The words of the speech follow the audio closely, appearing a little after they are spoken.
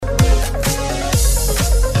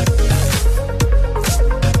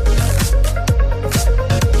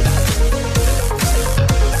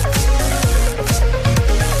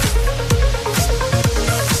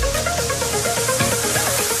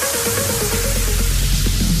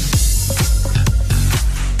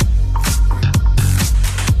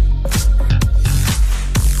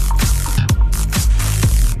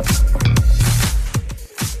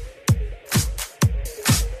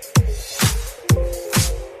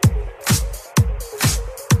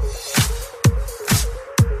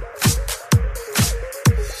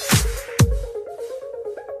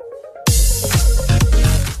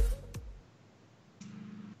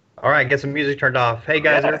All right, get some music turned off. Hey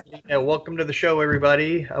guys, welcome to the show,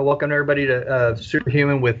 everybody. Welcome everybody to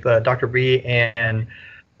Superhuman with Dr. B and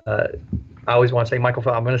I always want to say Michael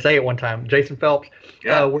Phelps. I'm going to say it one time. Jason Phelps.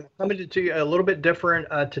 Yeah. We're coming to you a little bit different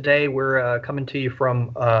today. We're coming to you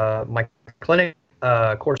from my clinic,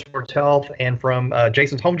 Core Sports Health, and from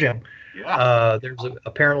Jason's home gym. Yeah. There's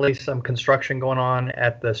apparently some construction going on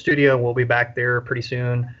at the studio. We'll be back there pretty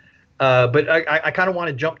soon. But I kind of want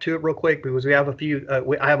to jump to it real quick because we have a few.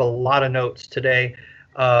 I have a lot of notes today,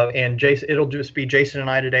 and Jason. It'll just be Jason and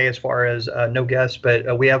I today as far as no guests,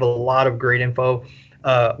 but we have a lot of great info.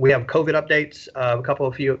 We have COVID updates,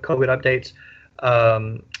 a few COVID updates,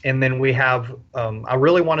 and then we have. I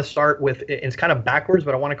really want to start with. It's kind of backwards,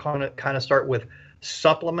 but I want to kind of start with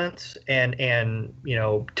supplements and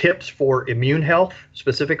tips for immune health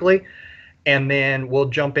specifically. And then we'll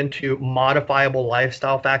jump into modifiable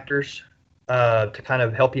lifestyle factors to kind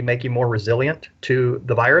of help you make you more resilient to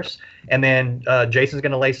the virus. And then Jason's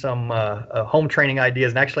going to lay some home training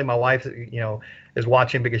ideas. And actually, my wife, is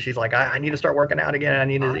watching because she's like, I need to start working out again. I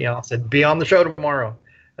need to, I said, be on the show tomorrow.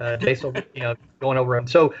 Jason will be, going over them.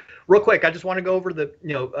 So real quick, I just want to go over the,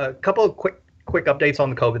 a couple of quick updates on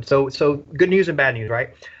the COVID. So good news and bad news,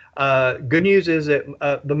 right? Good news is that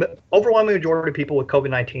the overwhelming majority of people with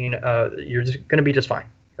COVID-19, you're just going to be just fine.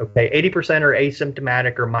 Okay, 80% are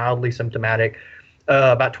asymptomatic or mildly symptomatic.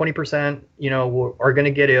 About 20%, are going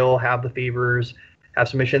to get ill, have the fevers, have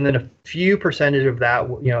some issues. And then a few percentage of that,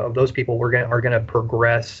 of those people are going to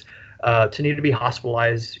progress to need to be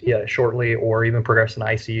hospitalized shortly, or even progress in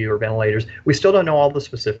ICU or ventilators. We still don't know all the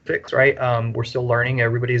specifics, right? We're still learning.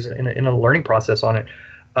 Everybody's in a learning process on it.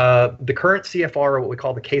 The current CFR, what we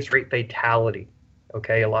call the case rate fatality.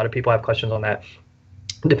 Okay, a lot of people have questions on that.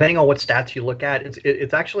 Depending on what stats you look at,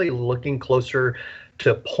 it's actually looking closer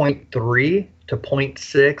to 0.3 to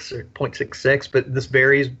 0.6 or 0.66, but this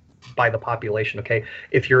varies by the population. Okay,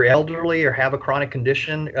 if you're elderly or have a chronic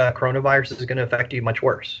condition, coronavirus is going to affect you much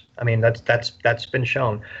worse. I mean, that's been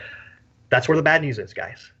shown. That's where the bad news is,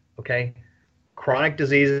 guys. Okay. Chronic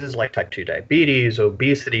diseases like type 2 diabetes,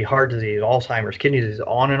 obesity, heart disease, Alzheimer's, kidney disease,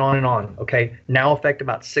 on and on and on, okay, now affect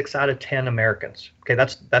about 6 out of 10 Americans. Okay,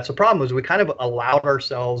 that's the problem, is we kind of allowed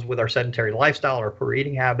ourselves with our sedentary lifestyle, our poor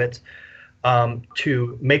eating habits,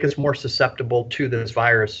 to make us more susceptible to this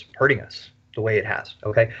virus hurting us the way it has,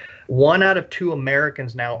 okay? 1 out of 2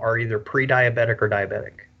 Americans now are either pre-diabetic or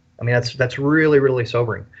diabetic. I mean, that's really, really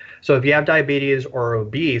sobering. So if you have diabetes or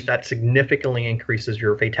obese, that significantly increases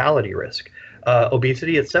your fatality risk.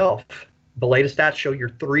 Obesity itself, the latest stats show you're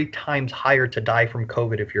 3 times higher to die from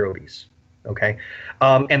COVID if you're obese. Okay.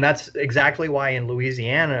 And that's exactly why in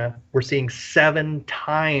Louisiana, we're seeing 7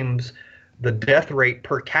 times the death rate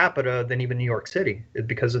per capita than even New York City,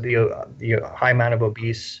 because of the high amount of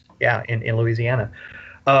obese, in Louisiana.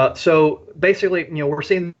 So basically, we're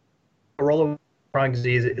seeing the role of chronic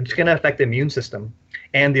disease. It's going to affect the immune system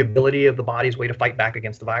and the ability of the body's way to fight back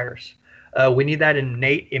against the virus. We need that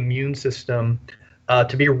innate immune system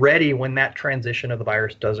to be ready when that transition of the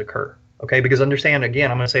virus does occur. Okay, because understand,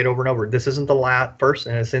 again, I'm going to say it over and over, this isn't the first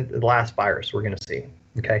and it's the last virus we're going to see.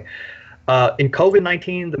 Okay, in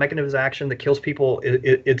COVID-19, the mechanism of action that kills people,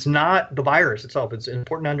 it's not the virus itself. It's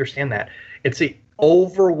important to understand that. It's the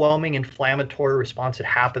overwhelming inflammatory response that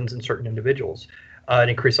happens in certain individuals. It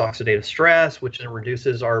increases oxidative stress, which then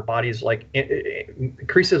reduces our body's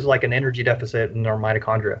increases like an energy deficit in our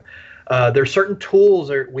mitochondria. There's certain tools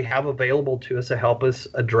that we have available to us to help us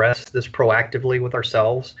address this proactively with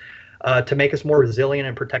ourselves, to make us more resilient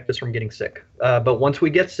and protect us from getting sick. But once we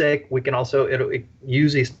get sick, we can also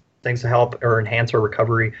use these things to help or enhance our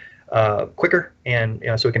recovery quicker, and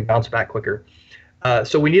so we can bounce back quicker.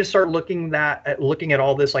 So we need to start looking at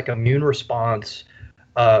all this like immune response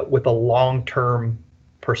with a long-term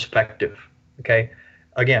perspective. Okay,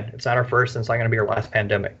 again, it's not our first, and it's not going to be our last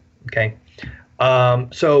pandemic. Okay,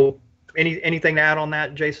 so anything to add on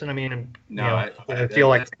that, Jason? I mean, no, I feel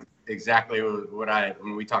like exactly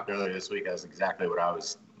when we talked earlier this week, that's exactly what I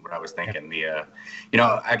was thinking.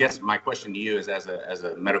 I guess my question to you is, as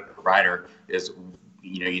a medical provider, is,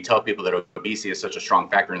 you tell people that obesity is such a strong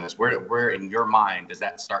factor in this. Where in your mind does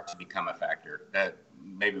that start to become a factor? That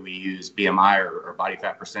maybe we use BMI or body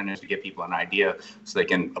fat percentage to give people an idea so they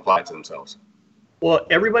can apply it to themselves. Well,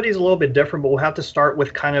 everybody's a little bit different, but we'll have to start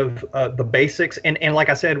with kind of the basics. And like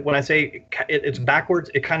I said, when I say it's backwards,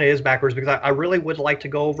 it kind of is backwards, because I really would like to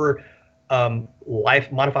go over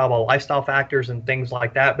modifiable lifestyle factors and things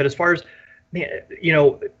like that. But as far as,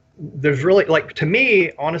 there's really, to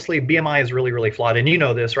me, honestly, BMI is really, really flawed. And you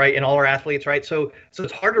know this, right? And all our athletes, right? So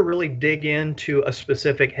it's hard to really dig into a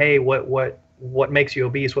specific, hey, what what makes you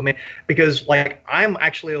obese, because like I'm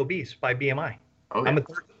actually obese by BMI. Oh, yeah.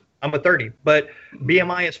 I'm a 30, but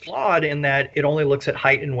BMI is flawed in that it only looks at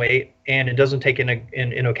height and weight, and it doesn't take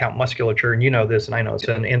into account musculature. And you know this, and I know this,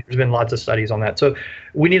 and there's been lots of studies on that. So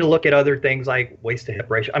we need to look at other things like waist to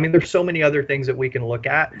hip ratio. I mean, there's so many other things that we can look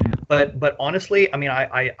at, but honestly, I mean,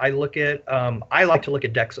 I look at I like to look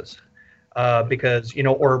at DEXAs, because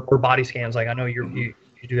or body scans. Like I know you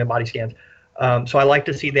do body scans. So I like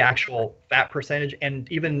to see the actual fat percentage, and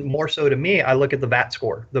even more so to me, I look at the VAT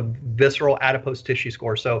score, the visceral adipose tissue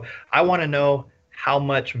score. So I want to know how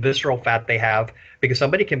much visceral fat they have, because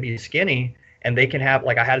somebody can be skinny and they can have,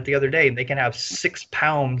 like I had it the other day, they can have 6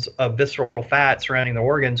 pounds of visceral fat surrounding their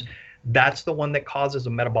organs. That's the one that causes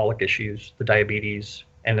the metabolic issues, the diabetes,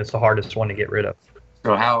 and it's the hardest one to get rid of.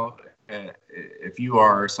 So how, if you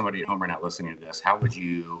are somebody at home right now listening to this, how would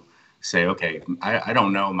you say, okay, I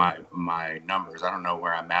don't know my numbers. I don't know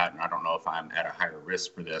where I'm at, and I don't know if I'm at a higher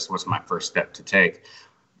risk for this. What's my first step to take?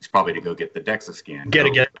 It's probably to go get the DEXA scan. Get the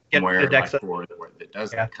DEXA. Where that does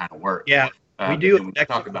that kind of work. Yeah, we do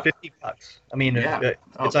DEXA for $50. I mean,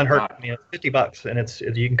 it's unheard of. I mean, it's $50,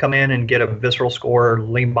 and you can come in and get a visceral score,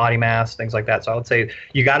 lean body mass, things like that. So I would say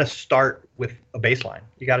you got to start with a baseline.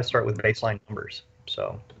 You got to start with baseline numbers.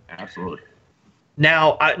 So absolutely.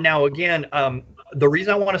 Now again, the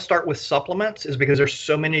reason I want to start with supplements is because there's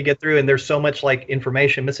so many to get through, and there's so much like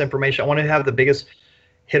misinformation. I want to have the biggest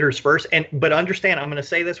hitters first, but understand, I'm going to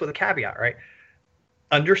say this with a caveat, right?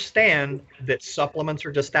 Understand that supplements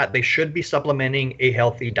are just that. They should be supplementing a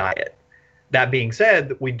healthy diet. That being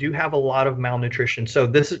said, we do have a lot of malnutrition. So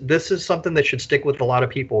this is something that should stick with a lot of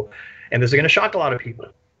people, and this is going to shock a lot of people.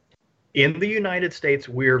 In the United States,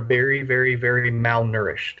 we're very, very, very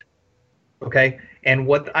malnourished. Okay. And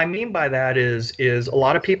what I mean by that is a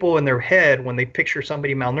lot of people in their head, when they picture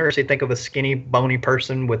somebody malnourished, they think of a skinny, bony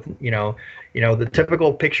person with, the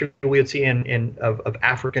typical picture we would see of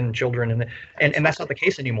African children. And that's not the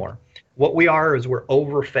case anymore. What we are is we're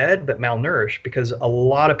overfed, but malnourished, because a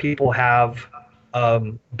lot of people have,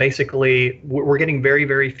 basically we're getting very,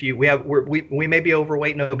 very few. We may be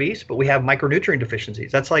overweight and obese, but we have micronutrient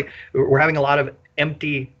deficiencies. That's like, we're having a lot of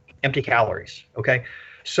empty calories. Okay.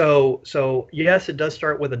 So yes, it does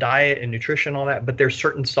start with a diet and nutrition, all that, but there's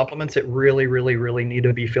certain supplements that really, really, really need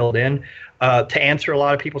to be filled in. To answer a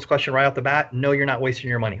lot of people's question right off the bat, no, you're not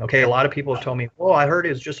wasting your money. Okay, a lot of people have told me, well, I heard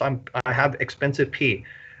it's just I have expensive pee.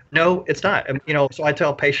 No, it's not. So I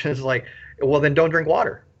tell patients like, well, then don't drink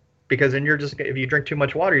water, because then if you drink too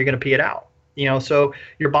much water, you're going to pee it out. So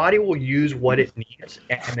your body will use what it needs,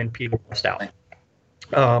 and then pee will rest out.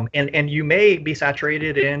 And you may be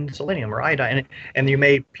saturated in selenium or iodine, and you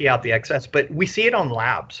may pee out the excess, but we see it on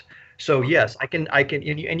labs. So yes, I can,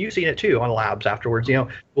 and you've seen it too on labs afterwards.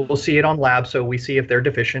 We'll see it on labs. So we see if they're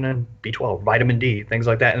deficient in B12, vitamin D, things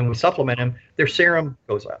like that, and we supplement them, their serum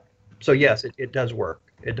goes up. So yes, it does work.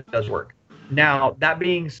 It does work. Now that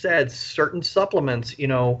being said, certain supplements,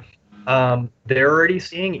 they're already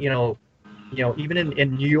seeing, even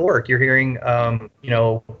in New York, you're hearing,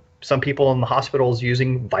 some people in the hospitals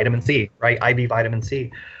using vitamin C, right? IV vitamin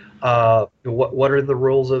C. What are the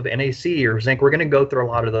rules of NAC or zinc? We're going to go through a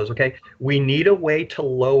lot of those. Okay. We need a way to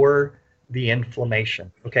lower the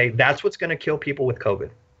inflammation. Okay. That's what's going to kill people with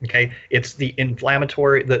COVID. Okay. It's the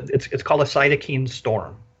inflammatory, it's called a cytokine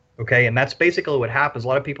storm. Okay. And that's basically what happens. A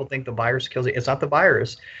lot of people think the virus kills you. It's not the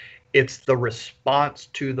virus. It's the response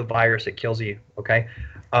to the virus that kills you. Okay.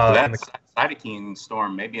 So that's cytokine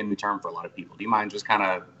storm, maybe a new term for a lot of people. Do you mind just kind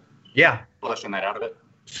of flushing that out of it?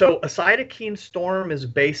 So a cytokine storm is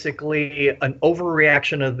basically an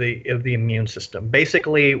overreaction of the immune system.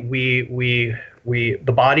 Basically,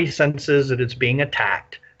 the body senses that it's being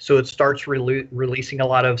attacked, so it starts releasing a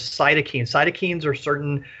lot of cytokines. Cytokines are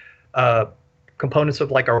certain components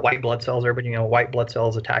of like our white blood cells. Everybody, white blood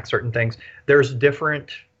cells attack certain things. There's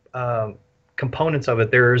different components of it.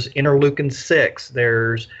 There's interleukin-6.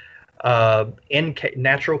 There's NK,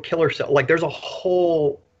 natural killer cell. Like there's a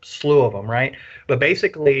whole slew of them, right? But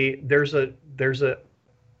basically there's a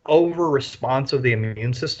over response of the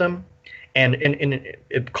immune system, and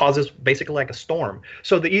it causes basically like a storm.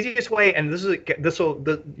 So the easiest way, and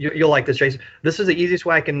you'll like this, Jason, this is the easiest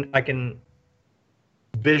way I can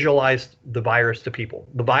visualize the virus to people.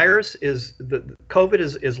 The virus is COVID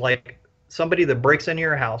is like somebody that breaks into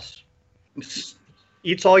your house,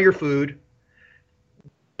 eats all your food,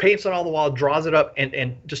 paints on all the wall, draws it up,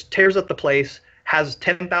 and just tears up the place, has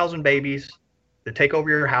 10,000 babies that take over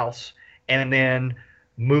your house, and then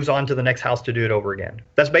moves on to the next house to do it over again.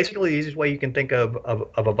 That's basically the easiest way you can think of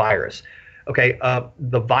a virus. Okay,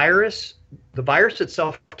 the virus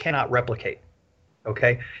itself cannot replicate.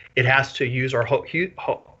 Okay, it has to use our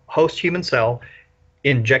host human cell,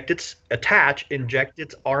 inject its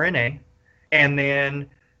RNA, and then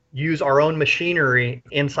use our own machinery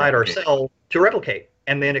inside our cell to replicate,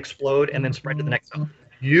 and then explode, and then spread to the next cell.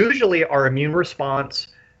 Usually, our immune response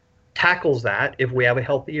tackles that if we have a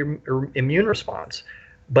healthy immune response.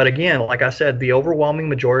 But again, like I said, the overwhelming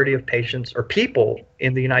majority of patients or people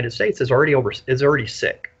in the United States is already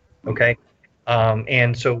sick. Okay,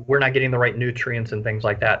 and so we're not getting the right nutrients and things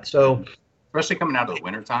like that. So, especially coming out of the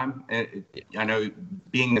wintertime, I know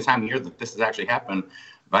being the time of year that this has actually happened,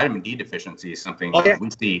 vitamin D deficiency is something that we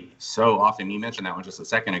see so often. You mentioned that one just a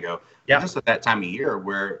second ago. Yeah. Just at that time of year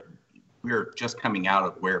where we're just coming out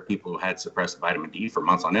of where people had suppressed vitamin D for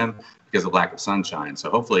months on end because of lack of sunshine.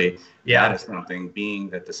 So hopefully that is something, being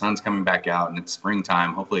that the sun's coming back out and it's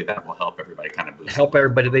springtime, hopefully that will help everybody kind of boost. Help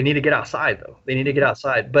everybody. They need to get outside though. They need to get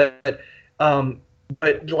outside. But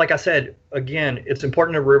like I said, again, it's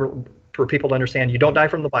important for people to understand you don't die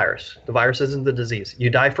from the virus. The virus isn't the disease.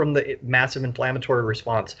 You die from the massive inflammatory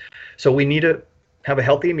response. So we need to have a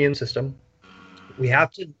healthy immune system. We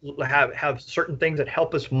have to have certain things that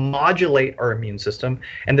help us modulate our immune system,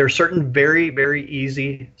 and there are certain very, very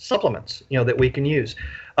easy supplements, that we can use.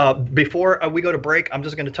 Before we go to break, I'm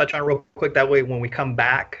just going to touch on it real quick. That way, when we come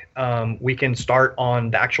back, we can start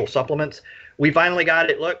on the actual supplements. We finally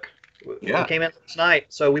got it. Look, we came in last night,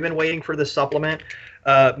 so we've been waiting for this supplement.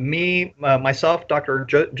 Myself, Dr.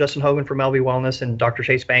 Justin Hogan from LV Wellness, and Dr.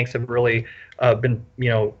 Chase Banks have really been,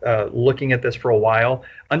 looking at this for a while.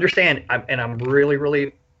 Understand, I'm really,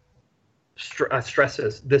 really stress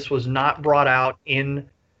this was not brought out in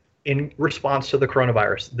response to the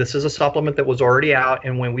coronavirus. This is a supplement that was already out,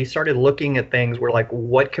 and when we started looking at things, we're like,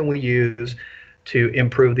 what can we use to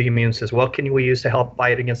improve the immune system? What can we use to help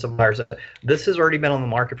fight against the virus? This has already been on the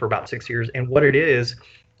market for about 6 years, and what it is,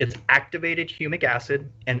 it's activated humic acid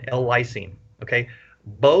and L-lysine, okay?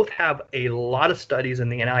 Both have a lot of studies in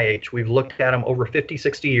the NIH. We've looked at them over 50,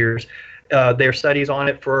 60 years. There are studies on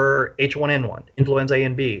it for H1N1, influenza A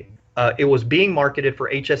and B. It was being marketed for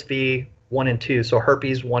HSV 1 and 2, so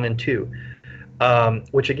herpes 1 and 2,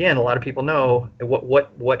 which again, a lot of people know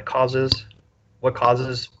what causes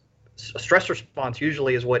a stress response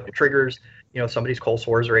usually is what triggers somebody's cold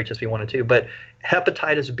sores or HSV 1 and 2. But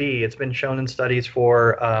hepatitis B, it's been shown in studies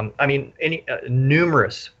for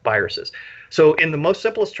numerous viruses. So in the most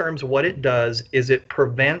simplest terms, what it does is it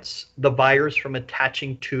prevents the virus from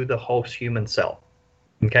attaching to the host human cell.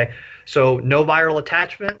 Okay, so no viral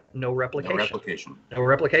attachment, no replication. No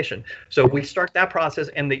replication. So we start that process,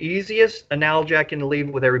 and the easiest analogy I can leave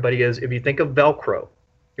with everybody is if you think of Velcro.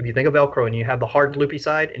 If you think of Velcro and you have the hard loopy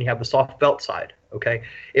side and you have the soft felt side, okay?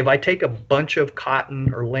 If I take a bunch of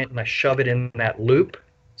cotton or lint and I shove it in that loop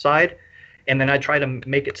side, and then I try to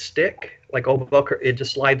make it stick, like Velcro, it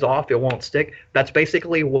just slides off, it won't stick. That's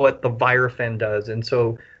basically what the Virofen does. And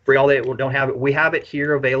so for y'all that don't have it, we have it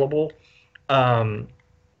here available.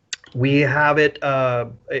 We have it,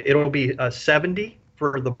 it'll be 70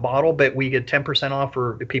 for the bottle, but we get 10% off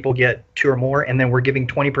for if people get 2 or more, and then we're giving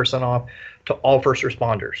 20% off to all first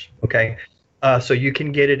responders, okay? So you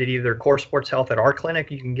can get it at either Core Sports Health at our clinic,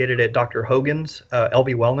 you can get it at Dr. Hogan's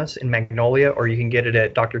LV Wellness in Magnolia, or you can get it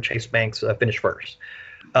at Dr. Chase Banks Finish First.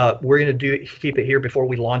 We're going to keep it here before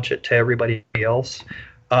we launch it to everybody else.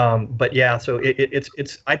 But yeah, so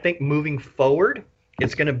it's I think moving forward,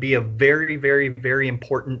 it's going to be a very, very, very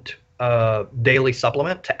important daily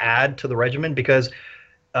supplement to add to the regimen because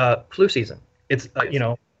flu season. It's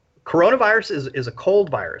coronavirus is a cold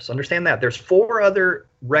virus. Understand that. There's 4 other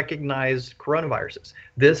recognized coronaviruses.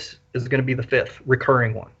 This is going to be the 5th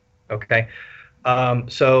recurring one. Okay,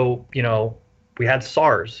 so we had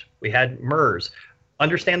SARS, we had MERS.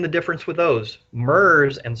 Understand the difference with those.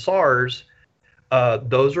 MERS and SARS,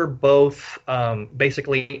 those are both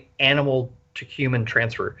basically animal to human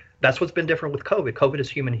transfer. That's what's been different with COVID. COVID is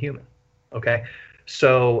human to human. Okay.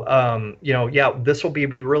 So, this will be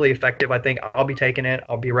really effective. I think I'll be taking it.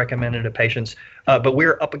 I'll be recommending it to patients. But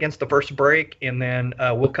we're up against the first break, and then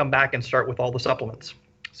we'll come back and start with all the supplements.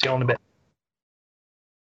 See you all in a bit.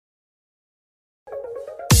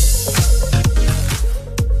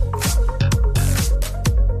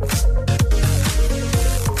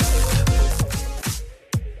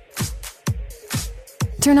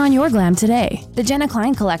 Turn on your glam today. The Jenna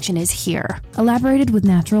Klein collection is here, elaborated with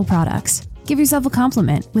natural products. Give yourself a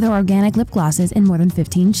compliment with our organic lip glosses in more than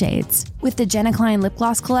 15 shades. With the Jenna Klein lip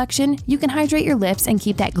gloss collection, you can hydrate your lips and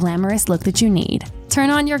keep that glamorous look that you need.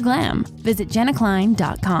 Turn on your glam. Visit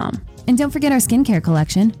jennaklein.com. And don't forget our skincare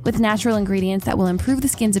collection with natural ingredients that will improve the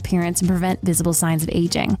skin's appearance and prevent visible signs of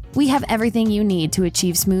aging. We have everything you need to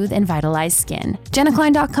achieve smooth and vitalized skin.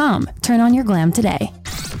 JennaKlein.com. Turn on your glam today.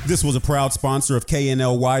 This was a proud sponsor of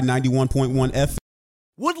KNLY 91.1 FM.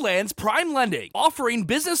 Woodlands Prime Lending, offering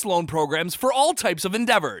business loan programs for all types of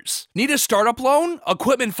endeavors. Need a startup loan,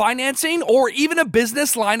 equipment financing, or even a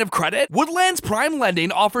business line of credit? Woodlands Prime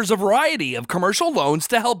Lending offers a variety of commercial loans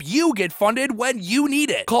to help you get funded when you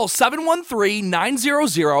need it. Call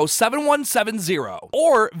 713-900-7170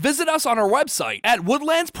 or visit us on our website at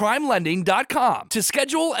woodlandsprimelending.com to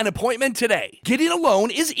schedule an appointment today. Getting a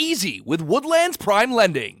loan is easy with Woodlands Prime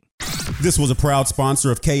Lending. This was a proud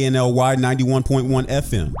sponsor of KNLY 91.1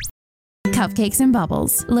 FM. Cupcakes and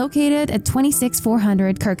Bubbles, located at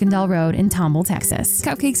 26400 Kirkendall Road in Tomball, Texas.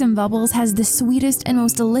 Cupcakes and Bubbles has the sweetest and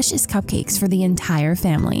most delicious cupcakes for the entire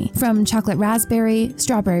family. From chocolate raspberry,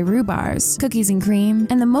 strawberry rhubars, cookies and cream,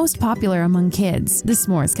 and the most popular among kids, the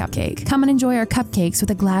s'mores cupcake. Come and enjoy our cupcakes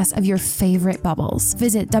with a glass of your favorite bubbles.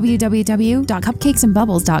 Visit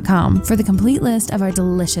www.cupcakesandbubbles.com for the complete list of our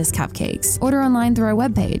delicious cupcakes. Order online through our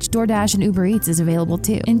webpage. DoorDash and Uber Eats is available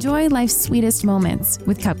too. Enjoy life's sweetest moments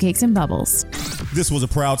with Cupcakes and Bubbles. This was a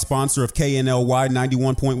proud sponsor of KNLY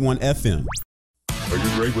 91.1 FM. Are you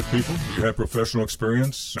great with people? Do you have professional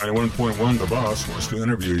experience? 91.1 The Boss wants to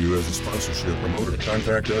interview you as a sponsorship promoter.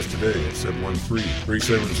 Contact us today at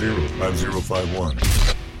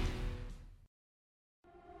 713-370-5051.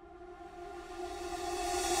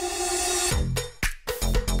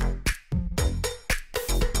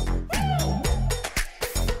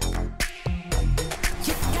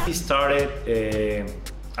 It started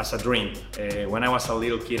as a dream. When I was a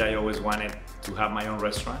little kid, I always wanted to have my own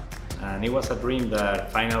restaurant. And it was a dream that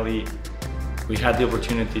finally we had the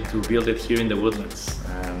opportunity to build it here in the Woodlands.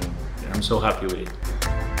 And I'm so happy with it.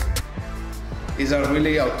 It's a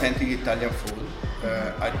really authentic Italian food.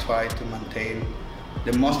 I try to maintain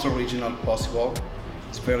the most original possible.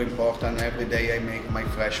 It's very important. Every day I make my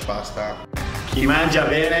fresh pasta. Chi mangia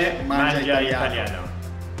bene, mangia italiano.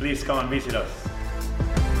 Please come and visit us.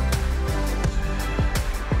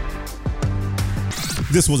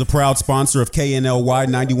 This was a proud sponsor of KNLY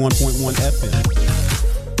 91.1 FM.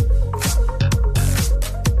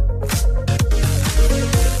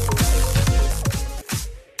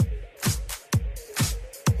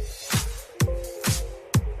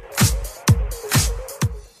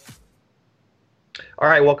 All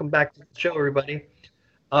right, welcome back to the show, everybody.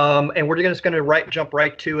 And we're just going to jump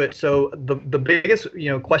right to it. So the biggest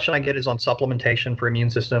question I get is on supplementation for immune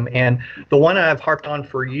system, and the one I've harped on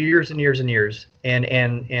for years and years and years,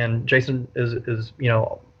 and Jason is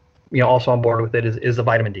also on board with it is the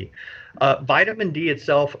vitamin D. Vitamin D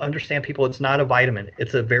itself, understand people, it's not a vitamin.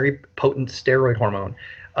 It's a very potent steroid hormone.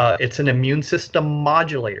 It's an immune system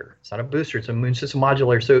modulator. It's not a booster. It's an immune system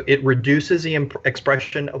modulator. So it reduces the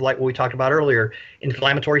expression of, like what we talked about earlier,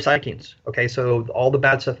 inflammatory cytokines. Okay, so all the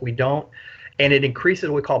bad stuff we don't, and it increases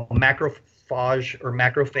what we call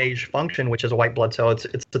macrophage function, which is a white blood cell. It's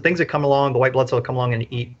the things that come along, the white blood cell come along and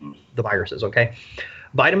eat the viruses. Okay,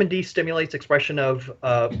 vitamin D stimulates expression of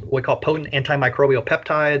what we call potent antimicrobial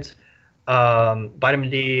peptides. Vitamin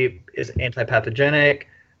D is antipathogenic.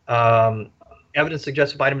 Evidence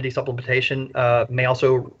suggests vitamin D supplementation may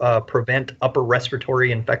also prevent upper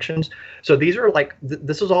respiratory infections. So these are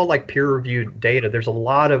this is all like peer-reviewed data. There's a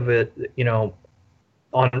lot of it,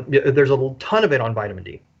 there's a ton of it on vitamin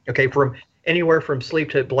D. Okay, from anywhere from sleep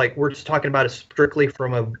to we're just talking about it strictly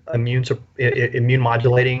from a immune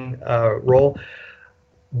modulating role.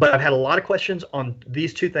 But I've had a lot of questions on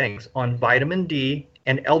these two things, on vitamin D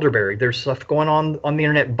and elderberry. There's stuff going on the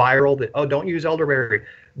internet viral that, don't use elderberry.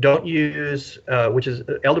 Don't use, which is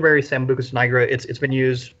elderberry, Sambucus nigra. It's been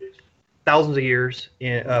used thousands of years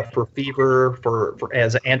for fever, for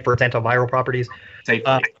its antiviral properties.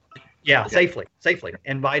 Safely. Safely.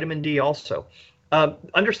 And vitamin D also.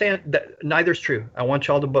 Understand that neither is true. I want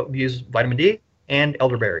y'all to use vitamin D and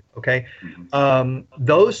elderberry. Okay.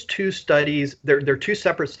 Those two studies, they're two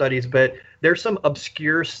separate studies, but there's some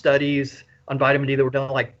obscure studies on vitamin D that were done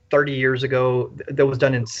like 30 years ago that was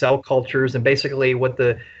done in cell cultures. And basically what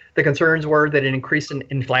the concerns were that it increased an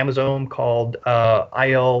inflammasome called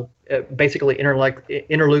IL, basically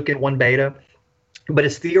interleukin 1 beta, but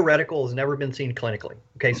it's theoretical, has never been seen clinically.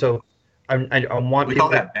 Okay, so I want we call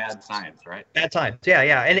that bad science, right? Bad science,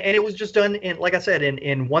 yeah. And it was just done in, like I said,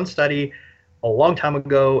 in one study a long time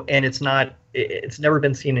ago, and it's never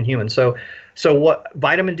been seen in humans. So what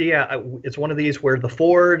vitamin D, it's one of these where the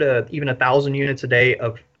 4 to even 1,000 units a day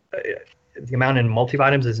of the amount in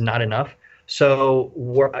multivitamins is not enough. So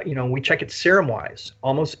we check it serum wise.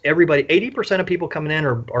 Almost everybody, 80% of people coming in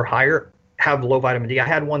or higher have low vitamin D. I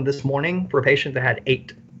had one this morning for a patient that had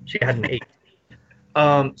 8. She had an 8.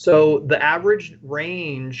 So the average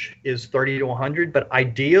range is 30 to 100, but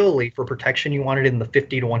ideally for protection, you want it in the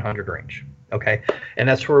 50 to 100 range. Okay, and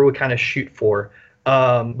that's where we kind of shoot for.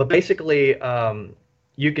 But basically,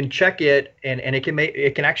 you can check it, and it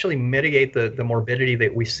can actually mitigate the morbidity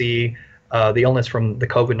that we see, the illness from the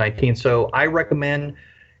COVID-19. So I recommend,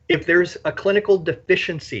 if there's a clinical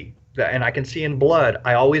deficiency and I can see in blood,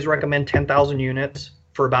 I always recommend 10,000 units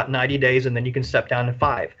for about 90 days, and then you can step down to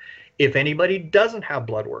 5. If anybody doesn't have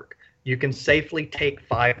blood work, you can safely take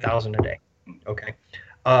 5,000 a day. Okay.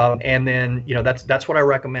 And then, that's what I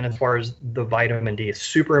recommend as far as the vitamin D. It's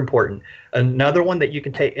super important. Another one that you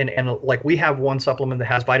can take, and like we have one supplement that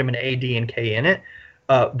has vitamin A, D, and K in it.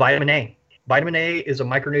 Vitamin A. Vitamin A is a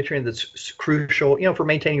micronutrient that's crucial, for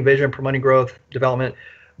maintaining vision, promoting growth, development,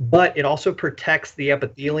 but it also protects the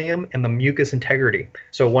epithelium and the mucus integrity.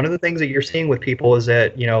 So one of the things that you're seeing with people is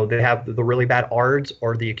that, they have the really bad ARDS,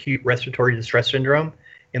 or the acute respiratory distress syndrome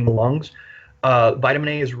in the lungs. Vitamin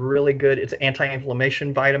A is really good. It's an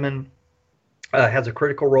anti-inflammation vitamin, has a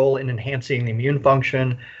critical role in enhancing the immune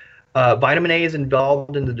function. Vitamin A is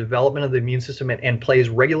involved in the development of the immune system and plays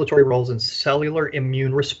regulatory roles in cellular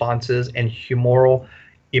immune responses and humoral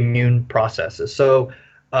immune processes. So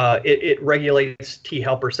it regulates T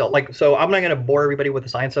helper cell. So I'm not going to bore everybody with the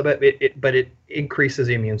science of it, but it increases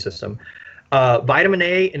the immune system. Vitamin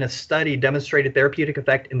A in a study demonstrated therapeutic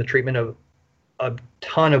effect in the treatment of a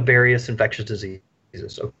ton of various infectious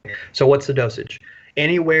diseases. Okay. So what's the dosage?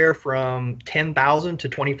 Anywhere from 10,000 to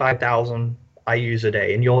 25,000 IUs a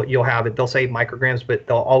day, and you'll have it. They'll say micrograms, but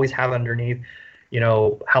they'll always have underneath,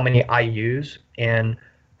 how many IUs. And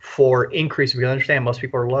for increase, if you understand, most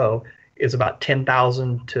people are low, is about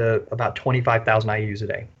 10,000 to about 25,000 IUs a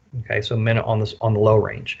day. Okay, so minute on the low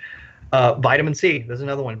range. Vitamin C, there's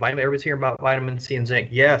another one. Everybody's hearing about vitamin C and zinc.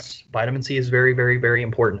 Yes, vitamin C is very, very, very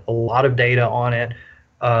important. A lot of data on it,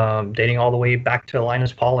 dating all the way back to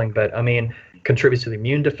Linus Pauling. But contributes to the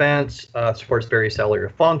immune defense, supports various cellular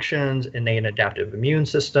functions, innate and adaptive immune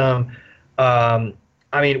system.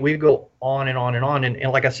 We go on and on and on.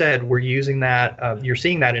 And like I said, we're using that. You're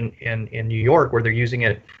seeing that in New York, where they're using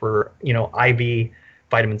it for, IV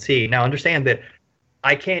vitamin C. Now, understand that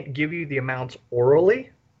I can't give you the amounts orally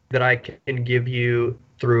that I can give you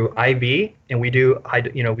through IV. And we do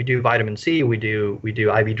vitamin C. We do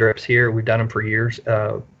IV drips here. We've done them for years.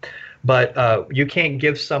 But you can't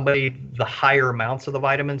give somebody the higher amounts of the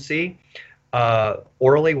vitamin C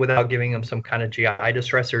orally without giving them some kind of GI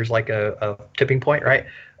distress. There's like a tipping point, right?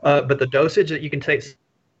 But the dosage that you can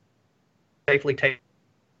safely take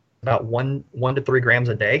about 1 to 3 grams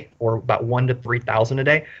a day, or about 1 to 3,000 a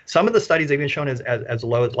day. Some of the studies have even shown as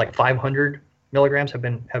low as like 500 milligrams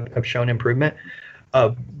have shown improvement.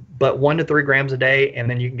 But 1 to 3 grams a day, and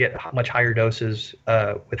then you can get much higher doses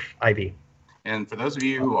with IV. And for those of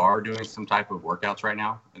you who are doing some type of workouts right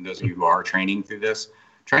now, and those of you who are training through this,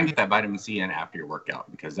 try and get that vitamin C in after your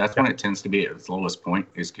workout, because that's when it tends to be at its lowest point,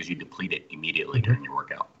 is because you deplete it immediately during your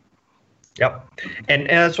workout. Yep. And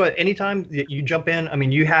that's why anytime you jump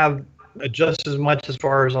in, you have just as much as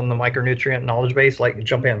far as on the micronutrient knowledge base,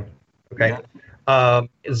 jump in. Okay. Yeah.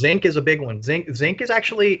 Zinc is a big one. Zinc is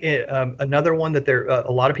actually another one that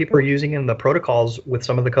a lot of people are using in the protocols with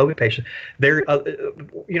some of the COVID patients.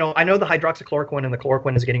 I know the hydroxychloroquine and the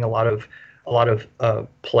chloroquine is getting a lot of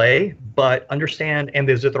play, but understand, and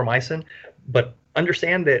the azithromycin, but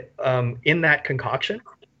understand that in that concoction,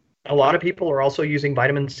 a lot of people are also using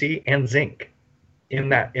vitamin C and zinc in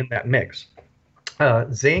that mix.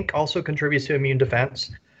 Zinc also contributes to immune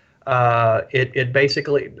defense. It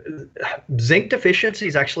basically, zinc deficiency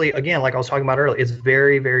is actually, again, like I was talking about earlier, it's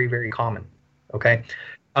very, very, very common. Okay.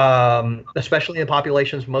 Especially in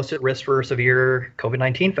populations most at risk for severe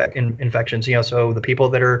COVID-19 infections, so the people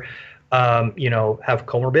that are, have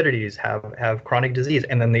comorbidities, have chronic disease,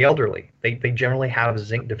 and then the elderly, they generally have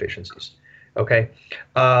zinc deficiencies. Okay.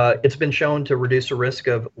 It's been shown to reduce the risk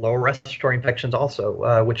of lower respiratory infections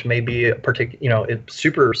also, which may be it's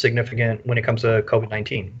super significant when it comes to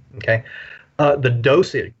COVID-19. Okay. The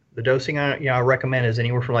dosing I recommend is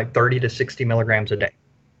anywhere from like 30 to 60 milligrams a day.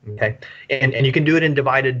 Okay. And you can do it in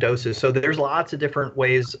divided doses. So there's lots of different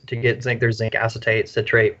ways to get zinc. There's zinc acetate,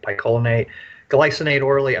 citrate, picolinate, glycinate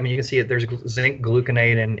orally. You can see it. There's zinc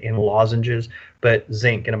gluconate in lozenges, but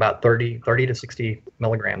zinc in about 30 to 60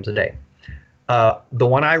 milligrams a day. The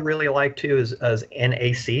one I really like too is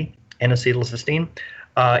NAC, N-acetylcysteine.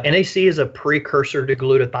 NAC is a precursor to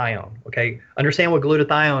glutathione. Okay, understand what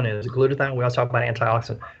glutathione is. Glutathione, we also talk about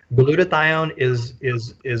antioxidant. Glutathione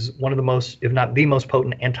is one of the most, if not the most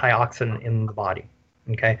potent antioxidant in the body.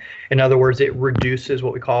 Okay, in other words, it reduces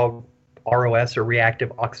what we call ROS or reactive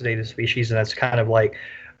oxidative species, and that's kind of like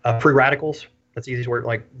free radicals. That's the easiest word.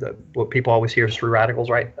 Like what people always hear is free radicals,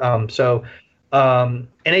 right? NAC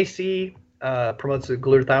promotes the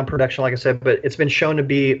glutathione production, like I said, but it's been shown to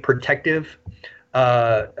be protective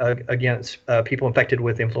against people infected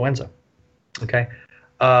with influenza. Okay.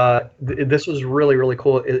 This was really, really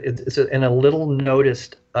cool. It's in a little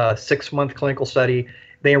noticed 6-month clinical study.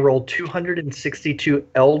 They enrolled 262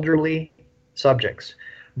 elderly subjects.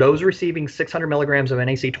 Those receiving 600 milligrams of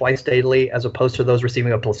NAC twice daily, as opposed to those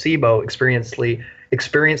receiving a placebo, experienced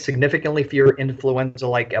significantly fewer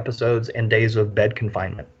influenza-like episodes and days of bed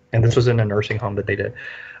confinement. And this was in a nursing home that they did.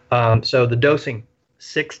 So the dosing,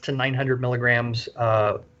 600 to 900 milligrams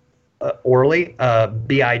orally,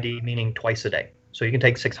 BID, meaning twice a day. So you can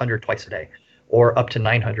take 600 twice a day, or up to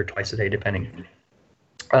 900 twice a day, depending.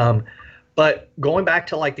 But going back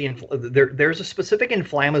to like there's a specific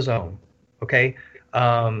inflammasome, okay?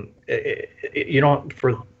 You don't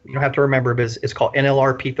have to remember, but it's called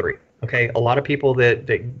NLRP3. Okay, a lot of people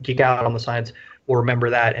that geek out on the science will remember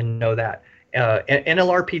that and know that.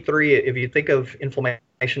 NLRP3, if you think of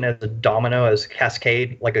inflammation as a domino, as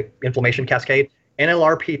cascade, like an inflammation cascade,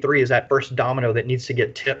 NLRP3 is that first domino that needs to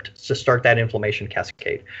get tipped to start that inflammation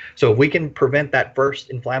cascade. So if we can prevent that first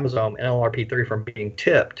inflammasome, NLRP3, from being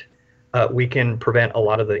tipped, we can prevent a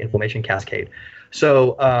lot of the inflammation cascade.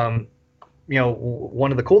 So,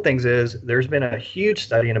 one of the cool things is there's been a huge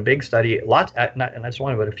study and a big study, not just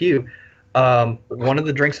one, but a few. One of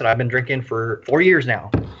the drinks that I've been drinking for 4 years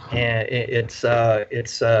now, and it's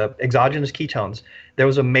exogenous ketones. There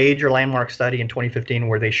was a major landmark study in 2015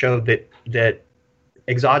 where they showed that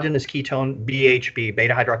exogenous ketone, BHB,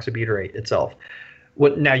 beta hydroxybutyrate itself.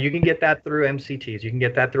 Now you can get that through MCTs. You can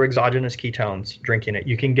get that through exogenous ketones, drinking it.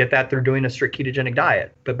 You can get that through doing a strict ketogenic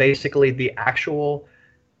diet. But basically, the actual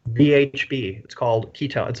BHB, it's called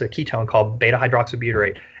ketone. It's a ketone called beta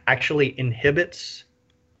hydroxybutyrate. Actually inhibits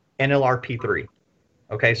NLRP3.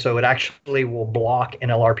 Okay, so it actually will block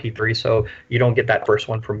NLRP3, so you don't get that first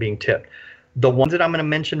one from being tipped. The ones that I'm going to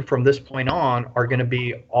mention from this point on are going to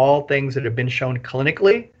be all things that have been shown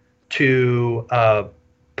clinically to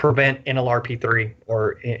prevent NLRP3,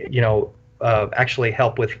 or actually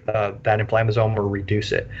help with that inflammasome or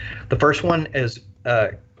reduce it. The first one is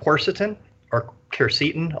quercetin or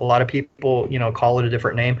quercetin. A lot of people call it a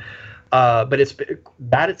different name, but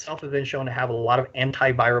that itself has been shown to have a lot of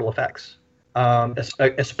antiviral effects,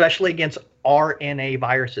 especially against RNA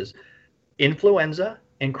viruses. Influenza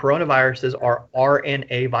and coronaviruses are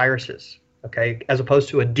RNA viruses, okay, as opposed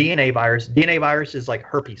to a DNA virus. DNA virus is like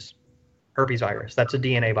herpes virus. That's a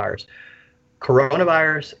DNA virus.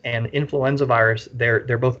 Coronavirus and influenza virus,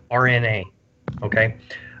 they're both RNA, okay.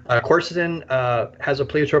 Quercetin has a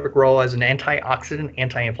pleiotropic role as an antioxidant,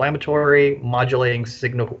 anti-inflammatory, modulating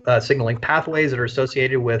signaling pathways that are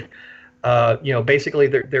associated with, basically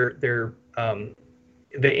they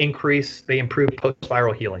improve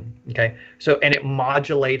post-viral healing. Okay, so, and it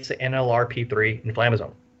modulates the NLRP3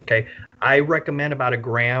 inflammasome. Okay, I recommend about 1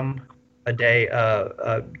 gram a day,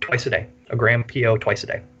 twice a day, 1 gram PO twice a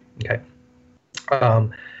day. Okay.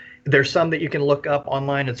 There's some that you can look up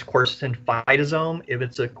online. It's quercetin phytosome. If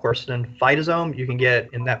it's a quercetin phytosome, you can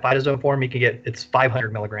get, in that phytosome form, it's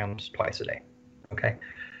 500 milligrams twice a day. Okay.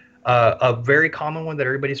 A very common one that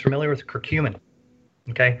everybody's familiar with, curcumin.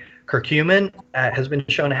 Okay. Curcumin has been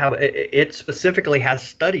shown to have, it specifically has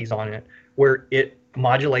studies on it where it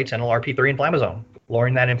modulates NLRP3 inflammasome,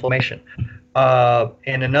 lowering that inflammation.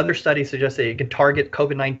 And another study suggests that it can target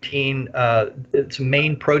COVID-19, its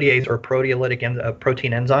main protease or proteolytic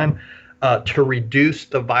protein enzyme, to reduce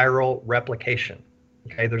the viral replication.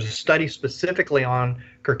 Okay, there's a study specifically on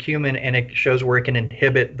curcumin, and it shows where it can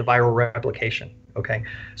inhibit the viral replication. Okay,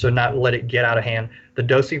 so not let it get out of hand. The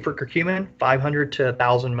dosing for curcumin, 500 to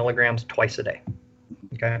 1,000 milligrams twice a day.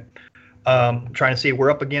 Okay, trying to see,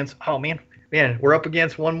 we're up against, we're up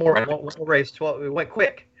against one more race. 12, it went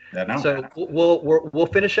quick. So we'll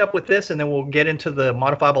finish up with this, and then we'll get into the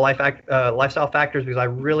modifiable lifestyle factors, because I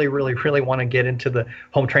really want to get into the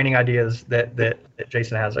home training ideas that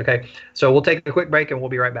Jason has. Okay, so we'll take a quick break, and we'll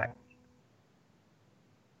be right back.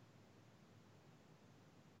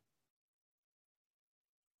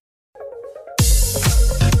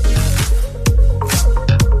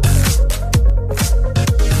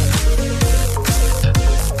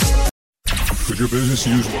 Could your business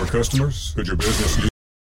use more customers? Could your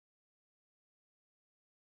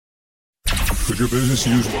business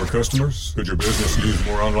use more customers? Could your business use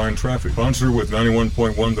more online traffic? Sponsor with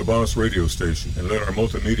 91.1 The Boss radio station, and let our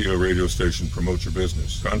multimedia radio station promote your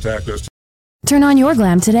business. Contact us. Turn on your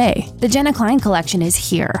glam today. The Jenna Klein collection is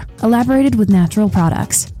here, elaborated with natural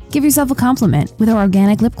products. Give yourself a compliment with our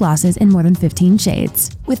organic lip glosses in more than 15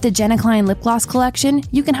 shades. With the Jenna Kline Lip Gloss Collection,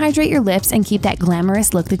 you can hydrate your lips and keep that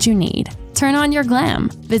glamorous look that you need. Turn on your glam.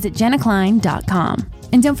 Visit jennakline.com.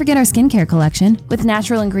 And don't forget our skincare collection with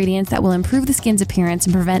natural ingredients that will improve the skin's appearance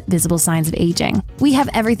and prevent visible signs of aging. We have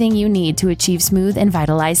everything you need to achieve smooth and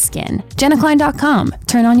vitalized skin. jennakline.com.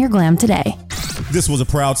 Turn on your glam today. This was a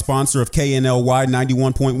proud sponsor of KNLY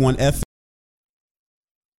 91.1 FM.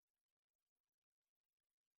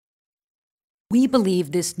 We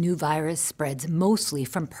believe this new virus spreads mostly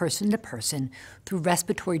from person to person through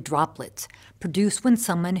respiratory droplets produced when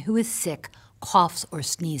someone who is sick coughs or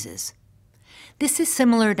sneezes. This is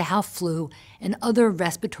similar to how flu and other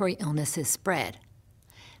respiratory illnesses spread.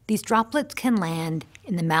 These droplets can land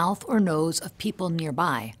in the mouth or nose of people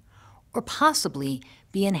nearby, or possibly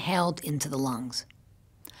be inhaled into the lungs.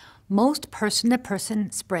 Most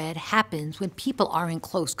person-to-person spread happens when people are in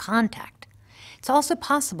close contact. It's also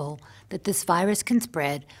possible that this virus can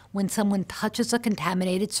spread when someone touches a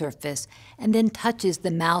contaminated surface and then touches the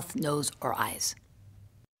mouth, nose, or eyes.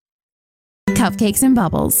 Cupcakes and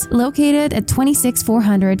Bubbles, located at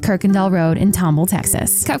 26400 Kirkendall Road in Tomball,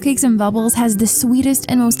 Texas. Cupcakes and Bubbles has the sweetest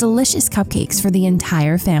and most delicious cupcakes for the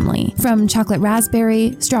entire family. From chocolate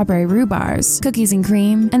raspberry, strawberry rhubars, cookies and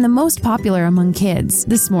cream, and the most popular among kids,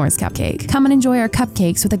 the s'mores cupcake. Come and enjoy our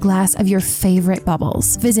cupcakes with a glass of your favorite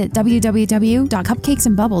bubbles. Visit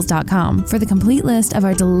www.cupcakesandbubbles.com for the complete list of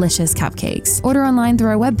our delicious cupcakes. Order online through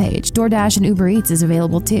our webpage. DoorDash and Uber Eats is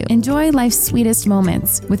available too. Enjoy life's sweetest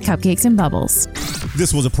moments with Cupcakes and Bubbles.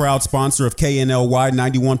 This was a proud sponsor of KNLY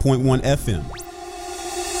 91.1 FM.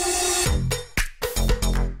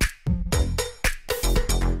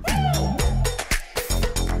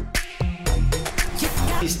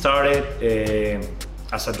 It started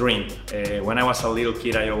as a dream. When I was a little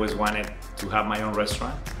kid, I always wanted to have my own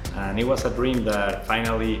restaurant. And it was a dream that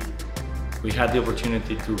finally we had the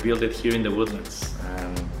opportunity to build it here in the Woodlands.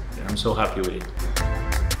 And I'm so happy with it.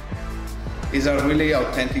 It's a really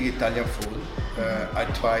authentic Italian food. I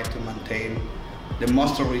try to maintain the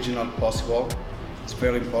most original possible. It's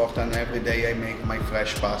very important. Every day I make my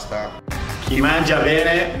fresh pasta. Chi mangia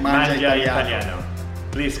bene, mangia italiano.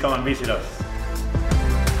 Please come and visit us.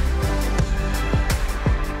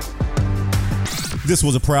 This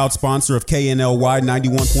was a proud sponsor of KNLY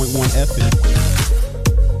 91.1 FM.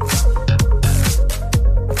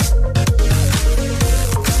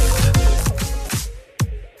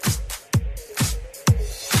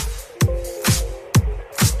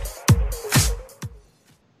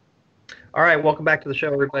 All right, welcome back to the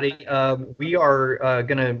show, everybody. We are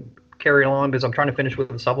going to carry along because I'm trying to finish with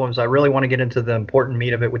the supplements. I really want to get into the important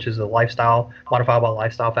meat of it, which is the lifestyle, modifiable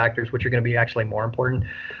lifestyle factors, which are going to be actually more important.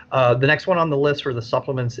 The next one on the list for the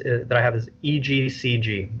supplements that I have is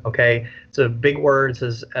EGCG. Okay, it's a big word. It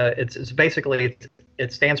says it's basically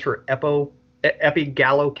it stands for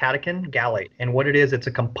epigallocatechin gallate, and what it is, it's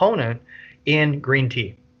a component in green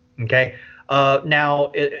tea. Okay.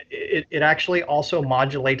 Now, it actually also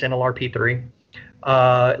modulates NLRP3.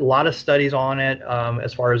 A lot of studies on it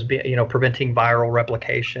as far as preventing viral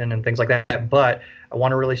replication and things like that. But I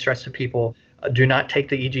want to really stress to people: do not take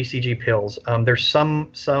the EGCG pills. There's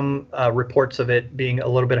some reports of it being a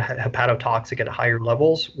little bit hepatotoxic at higher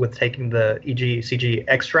levels with taking the EGCG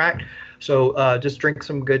extract. So just drink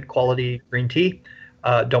some good quality green tea.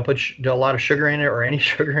 Don't put a lot of sugar in it or any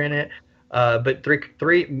sugar in it. But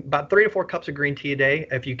about 3 to 4 cups of green tea a day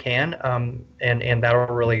if you can, and that'll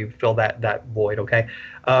really fill that void. Okay,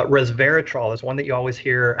 resveratrol is one that you always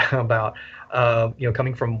hear about,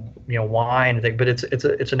 coming from wine and things, but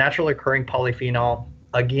it's a naturally occurring polyphenol.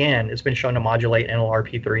 Again, it's been shown to modulate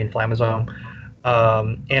NLRP3 inflammasome.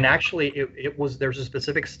 And actually, there's a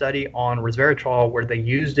specific study on resveratrol where they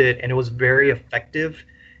used it, and it was very effective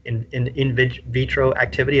in vitro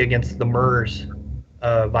activity against the MERS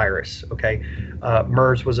virus. Okay,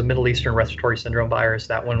 MERS was a Middle Eastern respiratory syndrome virus.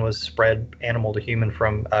 That one was spread animal to human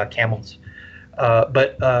from camels.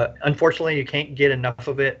 But unfortunately, you can't get enough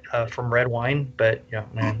of it from red wine. But you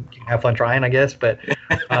can have fun trying, I guess. But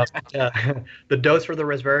the dose for the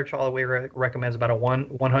resveratrol we recommend is about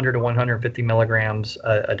 100 to 150 milligrams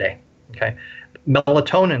a day. Okay,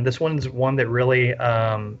 melatonin. This one's one that really, it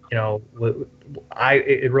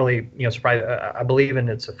really surprised. I believe in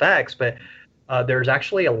its effects, but there's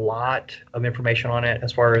actually a lot of information on it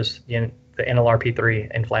as far as the NLRP3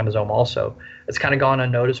 inflammasome also. It's kind of gone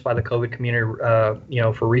unnoticed by the COVID community,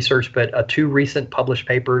 for research, but 2 recent published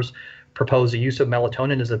papers propose the use of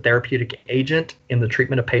melatonin as a therapeutic agent in the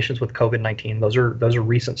treatment of patients with COVID-19. Those are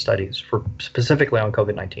recent studies for specifically on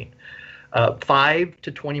COVID-19. 5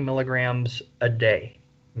 to 20 milligrams a day.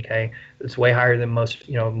 Okay, it's way higher than most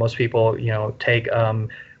people take.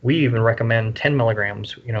 We even recommend 10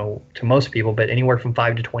 milligrams, to most people, but anywhere from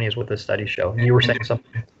 5 to 20 is what the studies show. And you were saying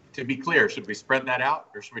something. To be clear, should we spread that out,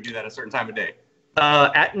 or should we do that at a certain time of day?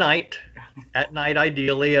 At night,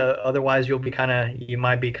 ideally. Otherwise, you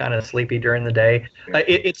might be kind of sleepy during the day.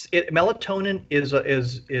 Melatonin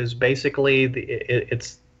is basically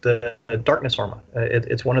it's the darkness hormone.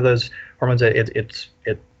 It's one of those hormones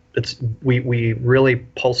that we really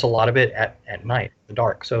pulse a lot of it at night, the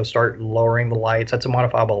dark. So start lowering the lights. That's a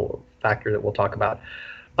modifiable factor that we'll talk about.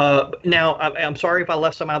 Now, I'm sorry if I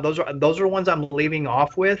left some out. Those are ones I'm leaving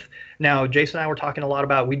off with. Now, Jason and I were talking a lot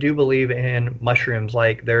about, we do believe in mushrooms.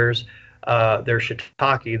 Like there's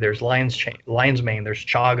shiitake, there's lion's mane, there's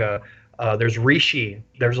chaga, there's reishi.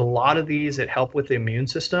 There's a lot of these that help with the immune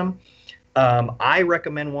system. I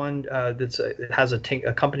recommend one it has a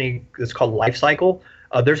company that's called Life Cycle.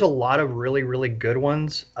 There's a lot of really, really good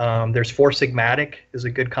ones. There's Four Sigmatic is a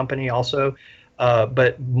good company also.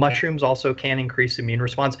 But mushrooms also can increase immune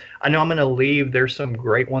response. I know I'm going to leave. There's some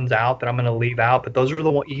great ones out that I'm going to leave out, but those are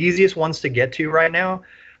the easiest ones to get to right now.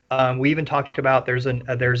 We even talked about there's a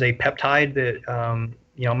peptide that I'm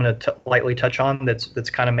going to lightly touch on that's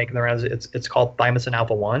kind of making the rounds. It's called thymosin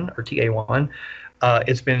alpha 1 or TA1.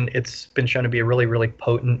 It's been shown to be a really, really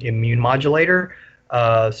potent immune modulator.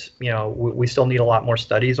 We still need a lot more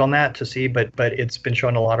studies on that to see, but it's been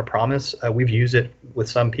showing a lot of promise. We've used it with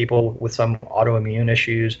some people with some autoimmune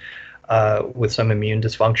issues, with some immune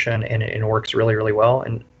dysfunction, and it works really, really well.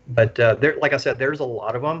 But like I said, there's a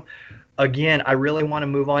lot of them. Again, I really want to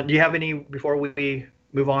move on. Do you have any, before we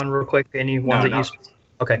move on real quick, any ones that you?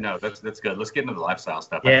 Okay. No, that's good. Let's get into the lifestyle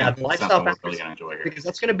stuff. Yeah, the lifestyle factors, really gonna enjoy here, because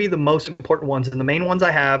that's going to be the most important ones. And the main ones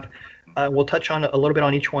I have, we'll touch on a little bit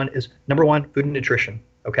on each one, is number one, food and nutrition.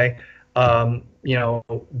 Okay. And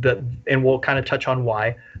we'll kind of touch on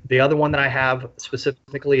why. The other one that I have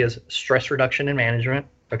specifically is stress reduction and management.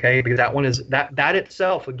 Okay. Because that one is that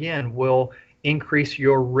itself, again, will increase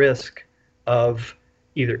your risk of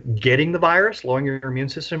either getting the virus, lowering your immune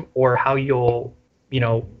system, or how you'll,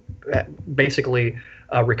 basically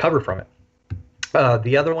recover from it.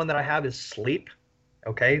 The other one that I have is sleep.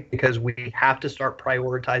 Okay, because we have to start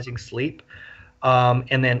prioritizing sleep,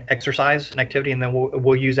 and then exercise and activity, and then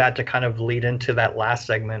we'll use that to kind of lead into that last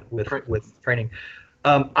segment with training.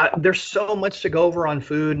 There's so much to go over on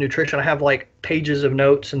food, nutrition. I have like pages of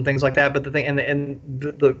notes and things like that. But the thing, and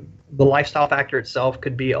the lifestyle factor itself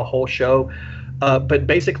could be a whole show. But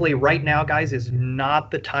basically, right now, guys, is not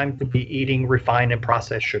the time to be eating refined and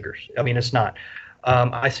processed sugars. I mean, it's not.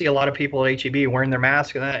 I see a lot of people at HEB wearing their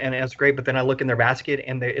mask, and that's great. But then I look in their basket,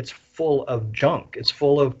 and it's full of junk. It's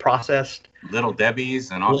full of processed Little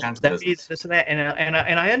Debbie's and all kinds of this and that. And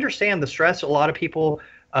I understand the stress. A lot of people.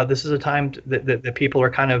 This is a time that people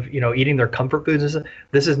are kind of eating their comfort foods.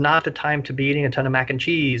 This is not the time to be eating a ton of mac and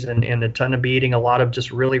cheese and a ton of be eating a lot of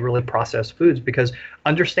just really, really processed foods. Because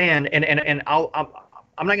understand, and I'm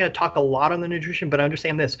not going to talk a lot on the nutrition, but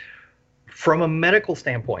understand this from a medical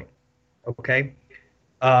standpoint. Okay.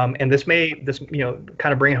 And this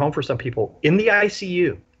kind of bring it home for some people in the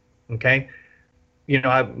ICU. Okay.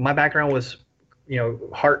 My background was,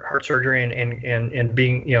 heart surgery and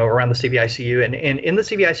being, around the CVICU, and in the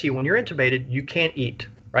CVICU, when you're intubated, you can't eat,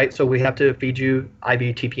 right? So we have to feed you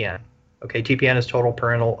IV TPN. Okay. TPN is total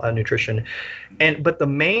parental nutrition. But the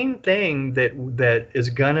main thing that is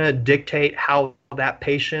going to dictate how that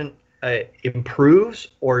patient improves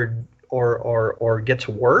or gets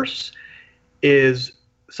worse is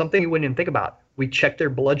something you wouldn't even think about. We check their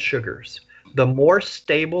blood sugars. The more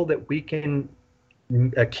stable that we can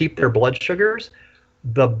keep their blood sugars,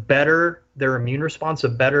 the better their immune response, the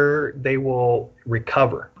better they will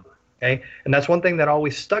recover. Okay. And that's one thing that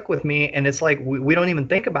always stuck with me. And it's like, we don't even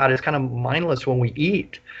think about it. It's kind of mindless when we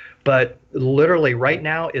eat, but literally right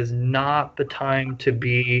now is not the time to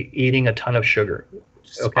be eating a ton of sugar.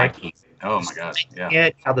 Okay. Spiking. Oh my gosh. Yeah.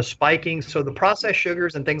 How the spiking. So the processed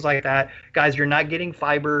sugars and things like that, guys, you're not getting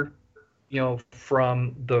fiber,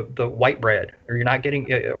 from the white bread, or you're not getting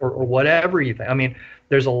or whatever you think. I mean,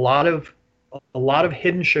 there's a lot of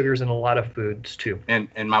hidden sugars in a lot of foods too. And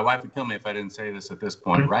my wife would kill me if I didn't say this at this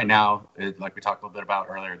point. Right now, like we talked a little bit about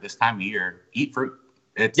earlier, this time of year, eat fruit.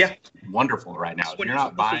 It's wonderful right now. If you're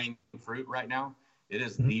not buying fruit right now, it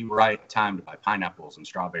is the right time to buy pineapples and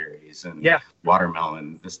strawberries and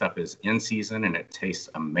watermelon. This stuff is in season and it tastes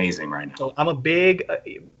amazing right now. So I'm a big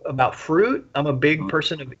about fruit. I'm a big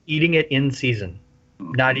person of eating it in season.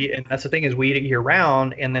 And that's the thing, is we eat it year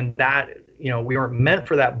round, and then that, we aren't meant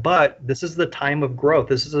for that, but this is the time of growth.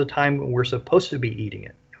 This is the time when we're supposed to be eating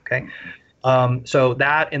it. Okay. So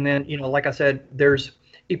that, and then, like I said, there's,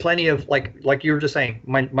 eat plenty of, like you were just saying,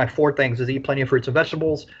 my 4 things is eat plenty of fruits and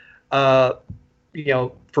vegetables,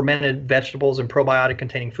 fermented vegetables and probiotic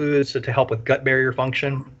containing foods to help with gut barrier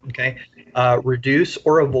function. Okay. Reduce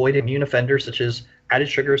or avoid immune offenders such as added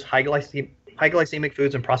sugars, high glycemic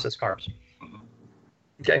foods, and processed carbs.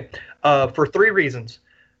 Okay. For 3 reasons.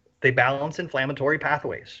 They balance inflammatory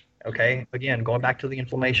pathways. Okay. Again, going back to the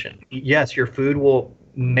inflammation. Yes, your food will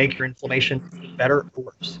make your inflammation better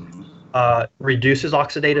or worse. Reduces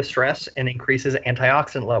oxidative stress and increases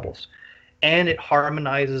antioxidant levels. And it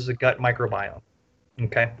harmonizes the gut microbiome.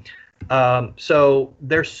 Okay. So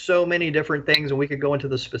there's so many different things, and we could go into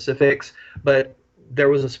the specifics, but there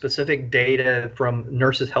was a specific data from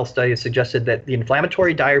Nurses Health Study that suggested that the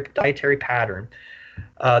inflammatory dietary pattern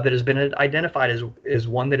that has been identified is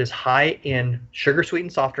one that is high in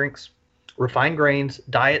sugar-sweetened soft drinks, refined grains,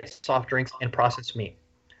 diet soft drinks, and processed meat.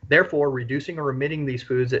 Therefore, reducing or remitting these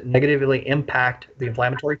foods that negatively impact the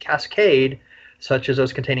inflammatory cascade, such as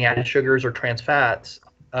those containing added sugars or trans fats,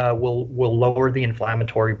 will lower the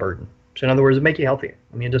inflammatory burden. So in other words, it make you healthier.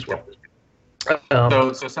 I mean, it just will.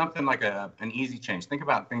 So something like an easy change. Think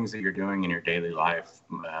about things that you're doing in your daily life.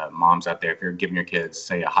 Moms out there, if you're giving your kids,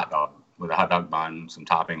 say, a hot dog with a hot dog bun, some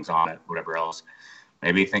toppings on it, whatever else,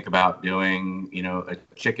 maybe think about doing, a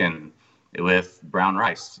chicken with brown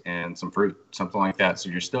rice and some fruit, something like that.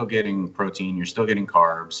 So you're still getting protein, you're still getting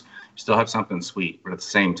carbs, you still have something sweet, but at the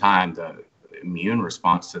same time, the immune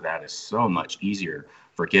response to that is so much easier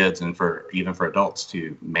for kids and even for adults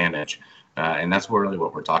to manage. And that's really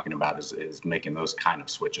what we're talking about is making those kind of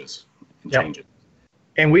switches and changes.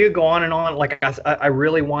 And we could go on and on. Like I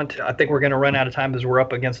really want to, I think we're going to run out of time because we're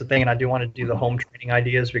up against the thing, and I do want to do the home training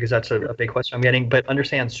ideas because that's a big question I'm getting. But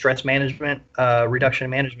understand stress management, reduction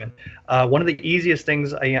management. One of the easiest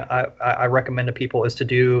things I recommend to people is to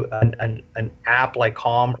do an app like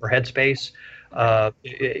Calm or Headspace.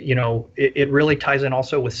 It really ties in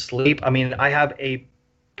also with sleep. I mean, I have a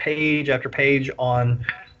page after page on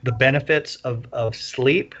the benefits of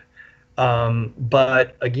sleep.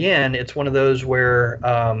 But again, it's one of those where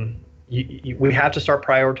we have to start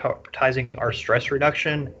prioritizing our stress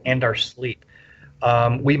reduction and our sleep.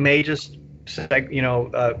 We may just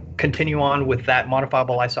continue on with that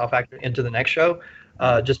modifiable lifestyle factor into the next show,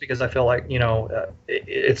 just because I feel like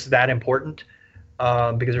it's that important,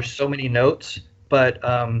 because there's so many notes. But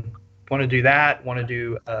want to do that. Want to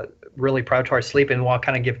do really prioritize sleep, and want to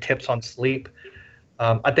kind of give tips on sleep.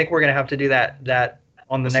 I think we're going to have to do that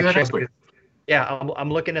on the next show. Yeah,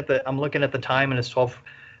 I'm looking at the time, and it's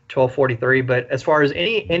 12:43. But as far as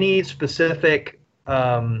any specific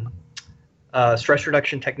stress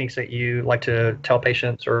reduction techniques that you like to tell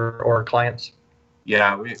patients or clients?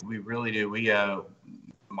 Yeah, we really do.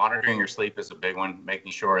 Monitoring your sleep is a big one.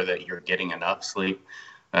 Making sure that you're getting enough sleep.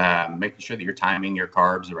 Making sure that you're timing your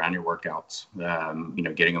carbs around your workouts.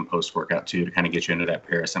 Getting them post-workout too to kind of get you into that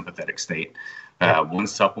parasympathetic state. One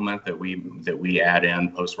supplement that we add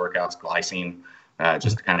in post-workouts, glycine,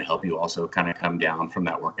 just to kind of help you also kind of come down from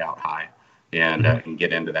that workout high and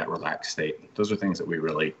get into that relaxed state. Those are things that we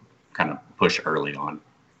really kind of push early on.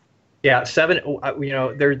 Yeah, 7.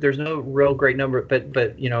 There's no real great number, but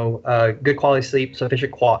good quality sleep,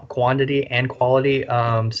 sufficient quantity and quality,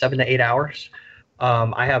 7 to 8 hours.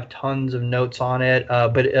 I have tons of notes on it,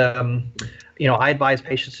 but I advise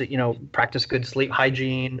patients to practice good sleep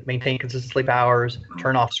hygiene, maintain consistent sleep hours,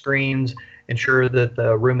 turn off screens, ensure that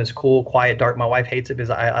the room is cool, quiet, dark. My wife hates it because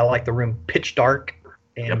I like the room pitch dark,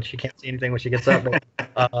 and she can't see anything when she gets up. But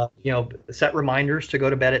set reminders to go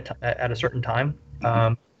to bed at a certain time.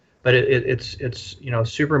 But it's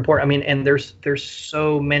super important. I mean, and there's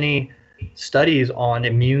so many studies on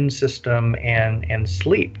immune system and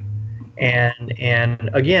sleep.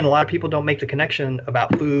 And again, a lot of people don't make the connection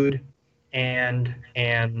about food and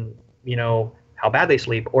how bad they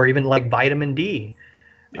sleep, or even like vitamin D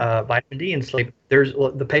in sleep. There's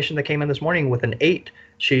the patient that came in this morning with an 8.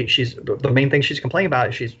 She's the main thing she's complaining about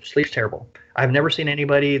is she sleeps terrible. I've never seen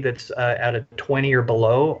anybody that's at a 20 or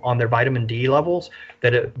below on their vitamin D levels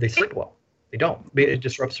that they sleep well. They don't. It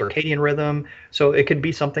disrupts circadian rhythm. So it could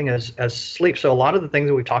be something as sleep. So a lot of the things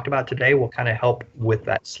that we've talked about today will kind of help with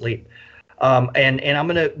that sleep. And I'm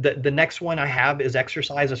going to, the next one I have is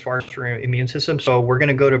exercise as far as for immune system. So we're going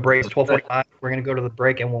to go to break. It's 12:45. We're going to go to the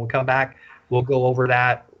break. And when we come back, we'll go over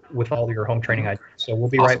that with all your home training ideas. So we'll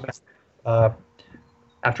be right back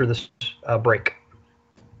after this break.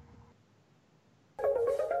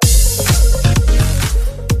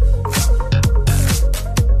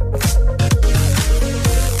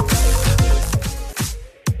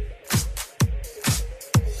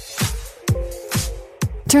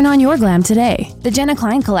 Turn on your glam today. The Jenna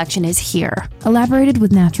Klein collection is here, elaborated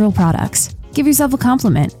with natural products. Give yourself a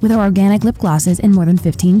compliment with our organic lip glosses in more than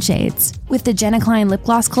 15 shades. With the Jenna Klein Lip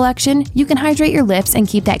Gloss collection, you can hydrate your lips and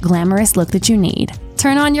keep that glamorous look that you need.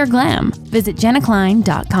 Turn on your glam. Visit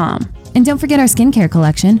jennaklein.com. And don't forget our skincare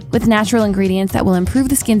collection with natural ingredients that will improve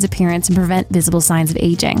the skin's appearance and prevent visible signs of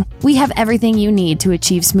aging. We have everything you need to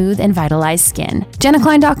achieve smooth and vitalized skin.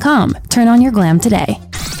 jennaklein.com. Turn on your glam today.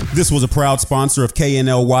 This was a proud sponsor of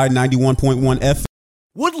KNLY 91.1 FM.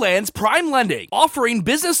 Woodlands Prime Lending, offering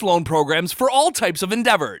business loan programs for all types of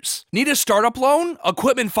endeavors. Need a startup loan,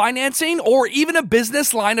 equipment financing, or even a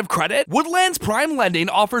business line of credit? Woodlands Prime Lending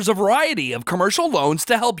offers a variety of commercial loans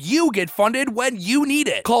to help you get funded when you need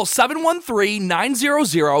it. Call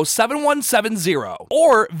 713-900-7170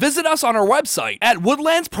 or visit us on our website at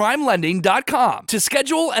woodlandsprimelending.com to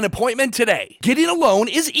schedule an appointment today. Getting a loan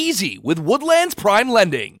is easy with Woodlands Prime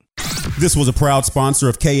Lending. This was a proud sponsor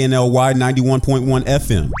of KNLY 91.1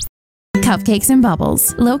 FM. Cupcakes and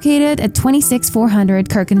Bubbles, located at 26400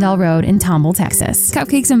 Kirkendall Road in Tomball, Texas.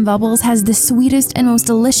 Cupcakes and Bubbles has the sweetest and most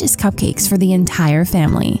delicious cupcakes for the entire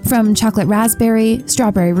family. From chocolate raspberry,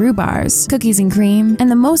 strawberry rhubars, cookies and cream,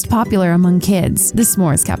 and the most popular among kids, the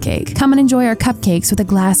s'mores cupcake. Come and enjoy our cupcakes with a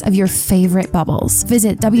glass of your favorite bubbles.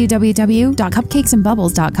 Visit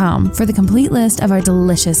www.cupcakesandbubbles.com for the complete list of our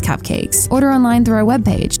delicious cupcakes. Order online through our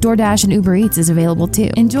webpage. DoorDash and Uber Eats is available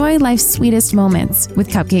too. Enjoy life's sweetest moments with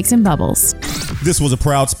Cupcakes and Bubbles. This was a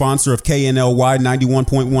proud sponsor of KNLY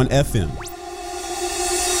 91.1 FM.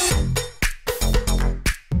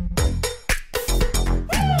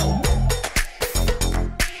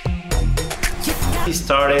 It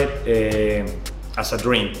started as a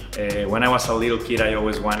dream. When I was a little kid, I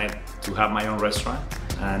always wanted to have my own restaurant.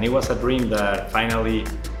 And it was a dream that finally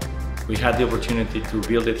we had the opportunity to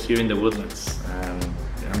build it here in the Woodlands. And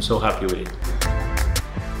I'm so happy with it.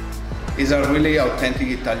 It's a really authentic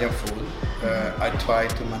Italian food. I try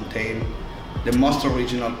to maintain the most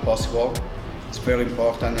original possible. It's very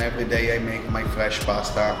important. Every day I make my fresh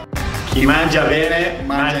pasta. Chi mangia bene,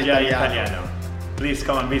 mangia italiano. Please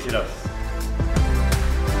come and visit us.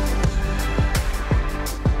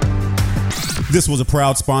 This was a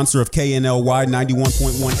proud sponsor of KNLY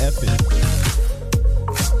 91.1 FM.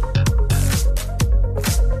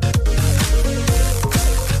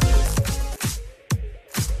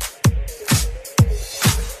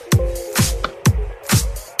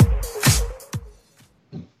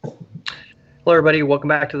 Hello, everybody. Welcome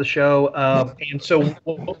back to the show. And so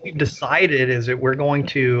what we've decided is that we're going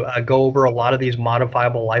to go over a lot of these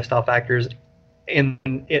modifiable lifestyle factors.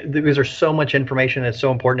 Because there's so much information that's so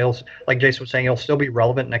important. Like Jason was saying, it'll still be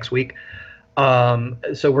relevant next week.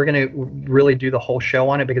 So we're going to really do the whole show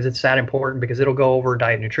on it because it's that important, because it'll go over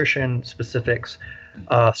diet, nutrition, specifics,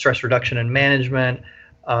 stress reduction and management.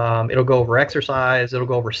 It'll go over exercise. It'll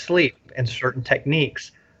go over sleep and certain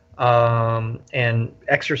techniques. And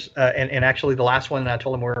exercise, and actually the last one that I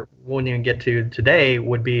told him we wouldn't even get to today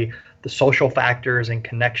would be the social factors and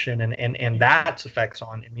connection and that's effects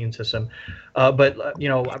on immune system. But I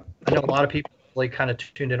know a lot of people really kind of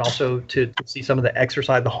tuned in also to see some of the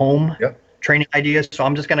exercise, the home training ideas. So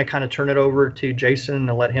I'm just going to kind of turn it over to Jason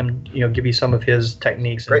and let him, give you some of his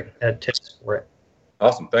techniques and tips for it.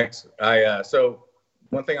 Awesome. Thanks. So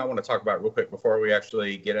one thing I want to talk about real quick before we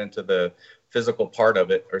actually get into the physical part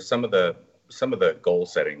of it, or some of the goal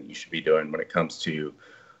setting you should be doing when it comes to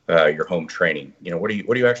your home training. What are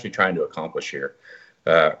you actually trying to accomplish here,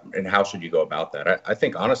 and how should you go about that? I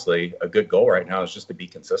think honestly, a good goal right now is just to be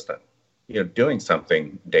consistent. Doing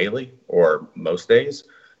something daily or most days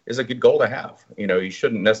is a good goal to have. You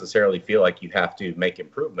shouldn't necessarily feel like you have to make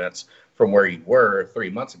improvements from where you were 3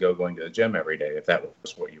 months ago going to the gym every day if that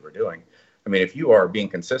was what you were doing. I mean, if you are being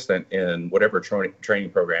consistent in whatever training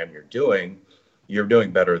program you're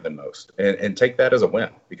doing better than most. And take that as a win,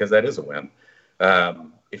 because that is a win.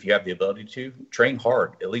 If you have the ability to train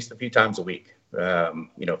hard, at least a few times a week,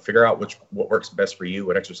 figure out what works best for you,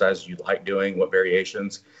 what exercises you like doing, what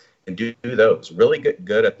variations, and do those. Really get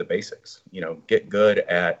good at the basics. Get good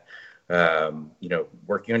at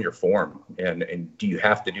working on your form. And do you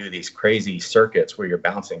have to do these crazy circuits where you're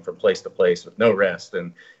bouncing from place to place with no rest?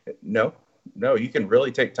 And no, you can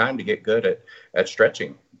really take time to get good at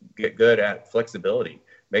stretching, get good at flexibility,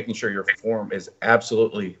 making sure your form is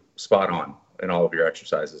absolutely spot on in all of your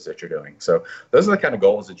exercises that you're doing. So those are the kind of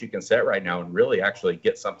goals that you can set right now and really actually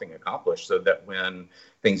get something accomplished, so that when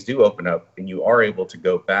things do open up and you are able to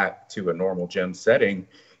go back to a normal gym setting,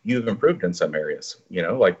 you've improved in some areas,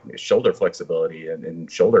 like shoulder flexibility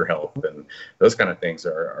and shoulder health, and those kind of things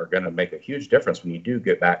are going to make a huge difference when you do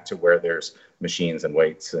get back to where there's machines and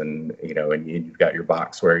weights, and and you've got your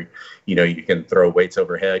box where you can throw weights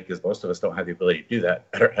overhead, because most of us don't have the ability to do that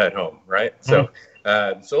at home, right? So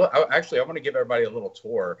I want to give everybody a little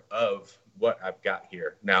tour of what I've got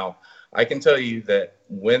here. Now, I can tell you that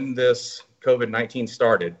when this COVID-19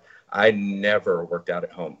 started, I never worked out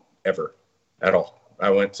at home, ever, at all. I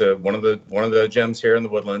went to one of the gyms here in the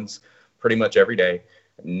Woodlands pretty much every day.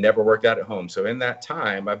 Never worked out at home. So in that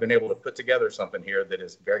time, I've been able to put together something here that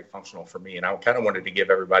is very functional for me. And I kind of wanted to give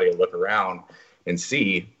everybody a look around and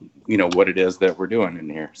see, what it is that we're doing in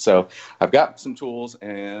here. So I've got some tools,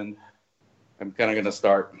 and I'm kind of going to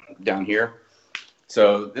start down here.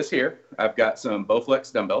 So this here, I've got some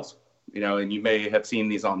Bowflex dumbbells, and you may have seen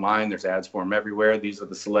these online. There's ads for them everywhere. These are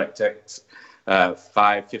the SelectX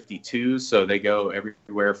 552s. So they go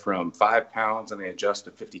everywhere from 5 pounds, and they adjust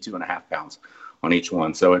to 52.5 pounds on each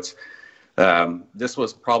one. So it's this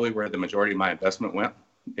was probably where the majority of my investment went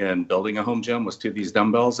in building a home gym, was to these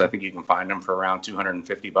dumbbells. I think you can find them for around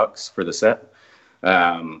 $250 for the set.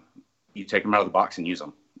 You take them out of the box and use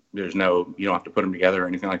them. You don't have to put them together or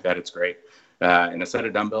anything like that. It's great. In a set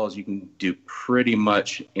of dumbbells, you can do pretty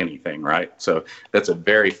much anything, right? So that's a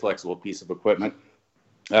very flexible piece of equipment.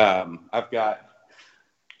 What I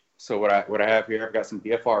have here, I've got some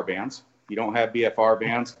BFR bands. If you don't have BFR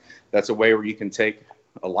bands, that's a way where you can take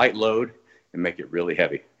a light load and make it really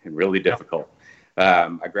heavy and really difficult.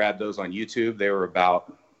 I grabbed those on YouTube. They were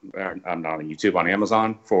I'm not on YouTube, on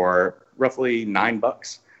Amazon for roughly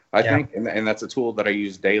 $9, I think. And that's a tool that I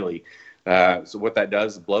use daily. So what that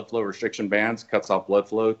does, blood flow restriction bands, cuts off blood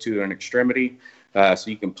flow to an extremity. So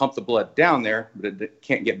you can pump the blood down there, but it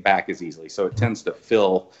can't get back as easily. So it tends to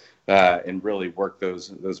fill and really work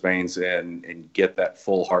those veins and get that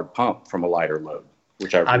full hard pump from a lighter load,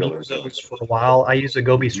 which I've used those for a while. I use a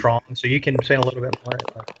Gobi Strong, so you can say a little bit more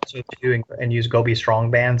and use Gobi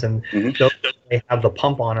Strong bands, and they have the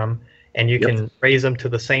pump on them, and you can raise them to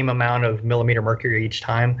the same amount of millimeter mercury each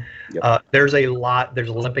time. There's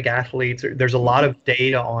Olympic athletes. There's a lot of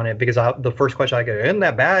data on it, because the first question I get, isn't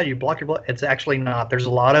that bad? You block your blood. It's actually not. There's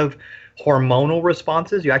a lot of hormonal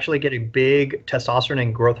responses. You actually get a big testosterone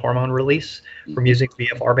and growth hormone release from using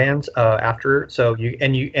BFR bands after. So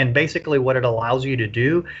and basically what it allows you to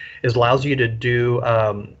do is basically the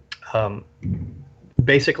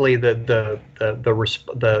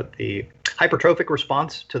hypertrophic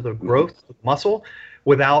response to the growth of muscle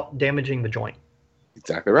without damaging the joint.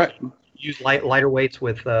 Exactly right. Use lighter weights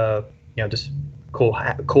with just cool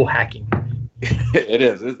hacking. It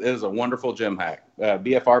is a wonderful gym hack.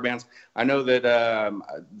 BFR bands. I know that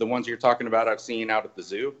the ones you're talking about, I've seen out at the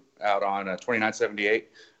zoo, out on 2978.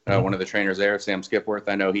 One of the trainers there, Sam Skipworth,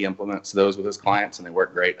 I know he implements those with his clients, and they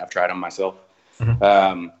work great. I've tried them myself.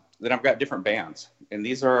 Then I've got different bands, and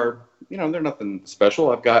these are, they're nothing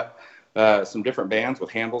special. I've got some different bands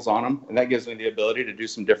with handles on them, and that gives me the ability to do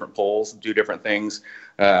some different pulls, do different things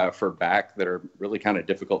for back that are really kind of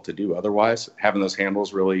difficult to do otherwise. Having those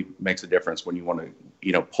handles really makes a difference when you want to,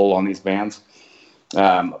 pull on these bands.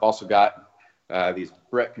 I've also got these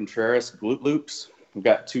Brett Contreras glute loops. I've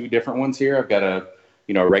got 2 different ones here. I've got a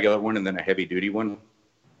regular one and then a heavy duty one.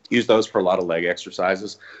 Use those for a lot of leg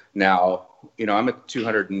exercises. Now, I'm a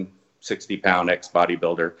 260-pound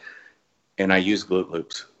ex-bodybuilder, and I use glute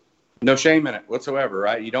loops. No shame in it whatsoever,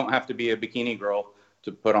 right? You don't have to be a bikini girl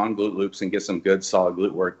to put on glute loops and get some good solid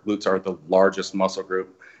glute work. Glutes are the largest muscle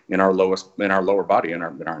group in our lower body, in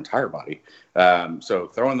our entire body. So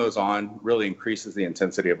throwing those on really increases the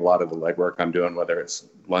intensity of a lot of the leg work I'm doing, whether it's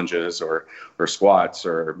lunges or squats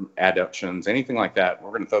or adductions, anything like that. We're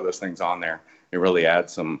going to throw those things on there and really add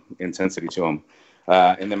some intensity to them.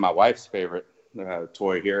 And then my wife's favorite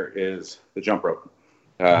toy here is the jump rope.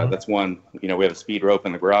 That's one, we have a speed rope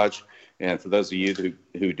in the garage. And for those of you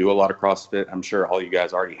who do a lot of CrossFit, I'm sure all you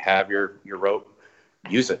guys already have your rope.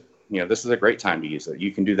 Use it. This is a great time to use it.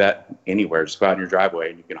 You can do that anywhere. Just go out in your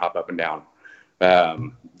driveway and you can hop up and down. That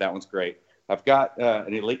one's great. I've got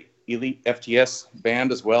an Elite FTS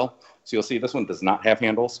band as well. So you'll see this one does not have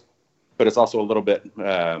handles, but it's also a little bit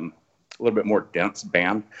more dense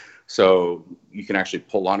band. So you can actually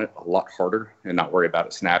pull on it a lot harder and not worry about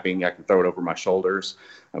it snapping. I can throw it over my shoulders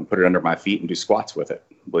and put it under my feet and do squats with it.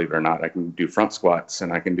 Believe it or not, I can do front squats,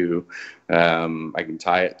 and I can do, I can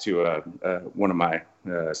tie it to one of my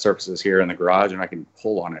surfaces here in the garage, and I can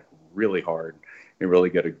pull on it really hard and really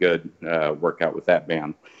get a good workout with that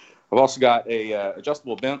band. I've also got a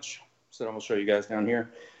adjustable bench, so I'm going to show you guys down here.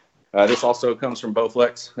 This also comes from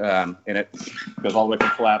Bowflex, and it goes all the way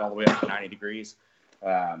from flat all the way up to 90 degrees.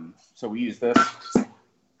 So we use this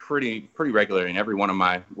pretty regularly in every one of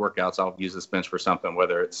my workouts. I'll use this bench for something,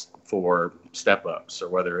 whether it's for step ups or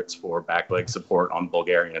whether it's for back leg support on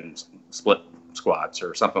Bulgarian split squats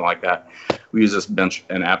or something like that. We use this bench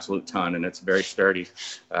an absolute ton, and it's very sturdy.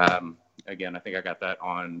 Again, I think I got that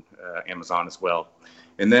on Amazon as well.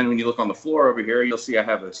 And then when you look on the floor over here, you'll see I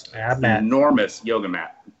have this enormous yoga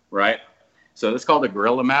mat, right? So it's called a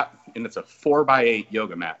gorilla mat, and it's a 4x8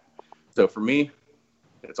 yoga mat. So for me,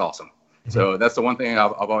 it's awesome. So that's the one thing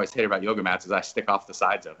I've always hated about yoga mats is I stick off the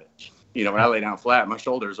sides of it. You know, when I lay down flat, my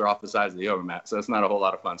shoulders are off the sides of the yoga mat. So it's not a whole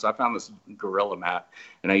lot of fun. So I found this gorilla mat,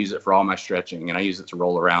 and I use it for all my stretching, and I use it to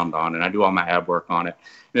roll around on, and I do all my ab work on it.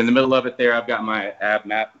 And in the middle of it there, I've got my ab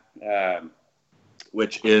mat,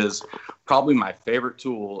 which is probably my favorite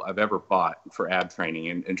tool I've ever bought for ab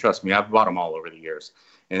training. And trust me, I've bought them all over the years.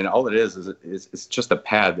 And all it is it's just a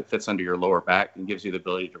pad that fits under your lower back and gives you the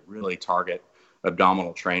ability to really target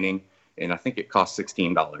abdominal training. And I think it cost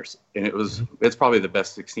 $16. And it's probably the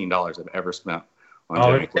best $16 I've ever spent on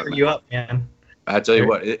gym equipment. You up, man. I tell you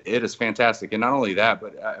what, it is fantastic. And not only that,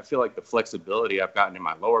 but I feel like the flexibility I've gotten in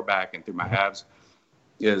my lower back and through my abs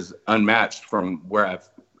is unmatched from where I've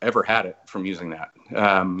ever had it from using that.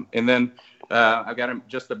 And then I've got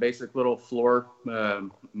just a basic little floor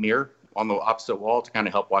mirror on the opposite wall to kind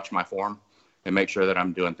of help watch my form and make sure that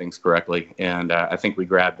I'm doing things correctly. And I think we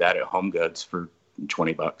grabbed that at Home Goods for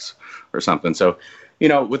 $20 or something. So, you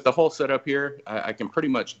know, with the whole setup here, I can pretty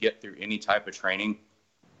much get through any type of training.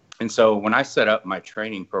 And so when I set up my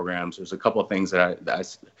training programs, there's a couple of things that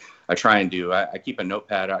I try and do. I keep a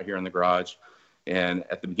notepad out here in the garage. And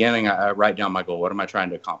at the beginning, I write down my goal. What am I trying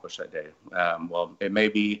to accomplish that day? Well, it may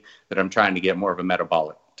be that I'm trying to get more of a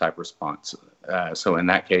metabolic type response. So in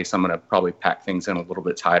that case, I'm going to probably pack things in a little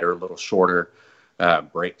bit tighter, a little shorter,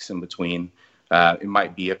 breaks in between. It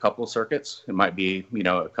might be a couple of circuits. It might be, you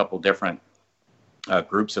know, a couple different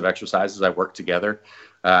groups of exercises I work together.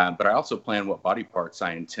 But I also plan what body parts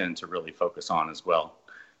I intend to really focus on as well.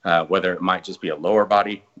 Whether it might just be a lower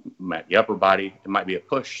body, it might be upper body, it might be a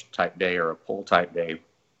push type day or a pull type day.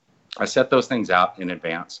 I set those things out in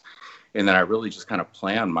advance, and then I really just kind of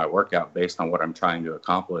plan my workout based on what I'm trying to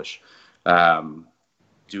accomplish.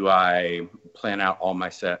 Do I plan out all my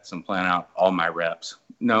sets and plan out all my reps?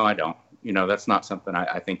 No, I don't. You know, that's not something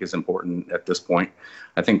I think is important at this point.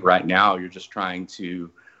 I think right now you're just trying to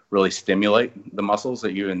really stimulate the muscles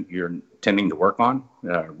that you're intending to work on,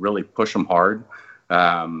 really push them hard.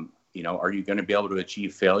 You know, are you going to be able to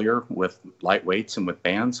achieve failure with light weights and with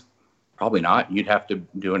bands? Probably not. You'd have to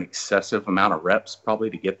do an excessive amount of reps probably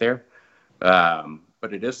to get there.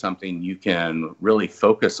 But it is something you can really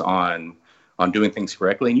focus on doing things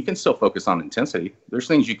correctly, and you can still focus on intensity. There's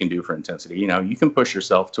things you can do for intensity. You know, you can push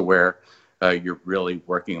yourself to where you're really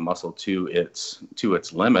working a muscle to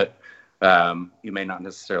its limit. You may not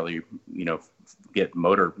necessarily, you know, get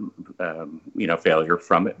motor, you know, failure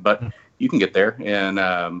from it, but you can get there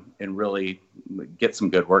and really get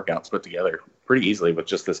some good workouts put together pretty easily with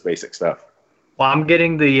just this basic stuff. Well, I'm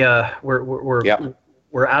getting the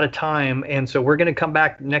we're out of time, and so we're going to come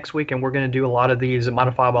back next week, and we're going to do a lot of these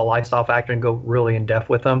modifiable lifestyle factor and go really in depth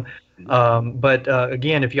with them. But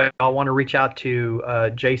again, if y'all want to reach out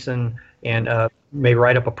to Jason and maybe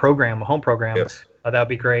write up a home program, yes. That would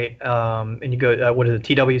be great. And you go, what is it,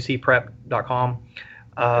 twcprep.com.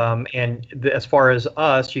 As far as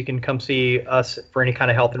us, you can come see us for any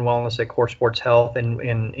kind of health and wellness at Core Sports Health.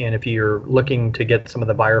 And if you're looking to get some of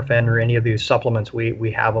the Virofen or any of these supplements,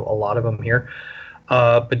 we have a lot of them here.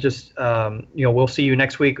 But just, you know, we'll see you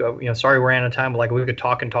next week. You know, sorry we're out of time, but like we could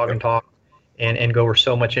talk and go over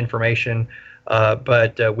so much information.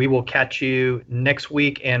 But we will catch you next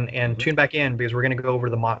week and tune back in, because we're going to go over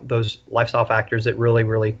those lifestyle factors that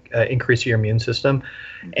really increase your immune system.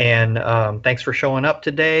 And thanks for showing up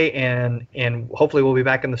today, and hopefully we'll be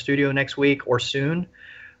back in the studio next week or soon.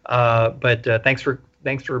 But thanks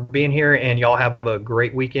for being here, and y'all have a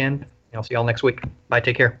great weekend. I'll see y'all next week. Bye.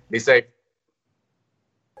 Take care. Be safe.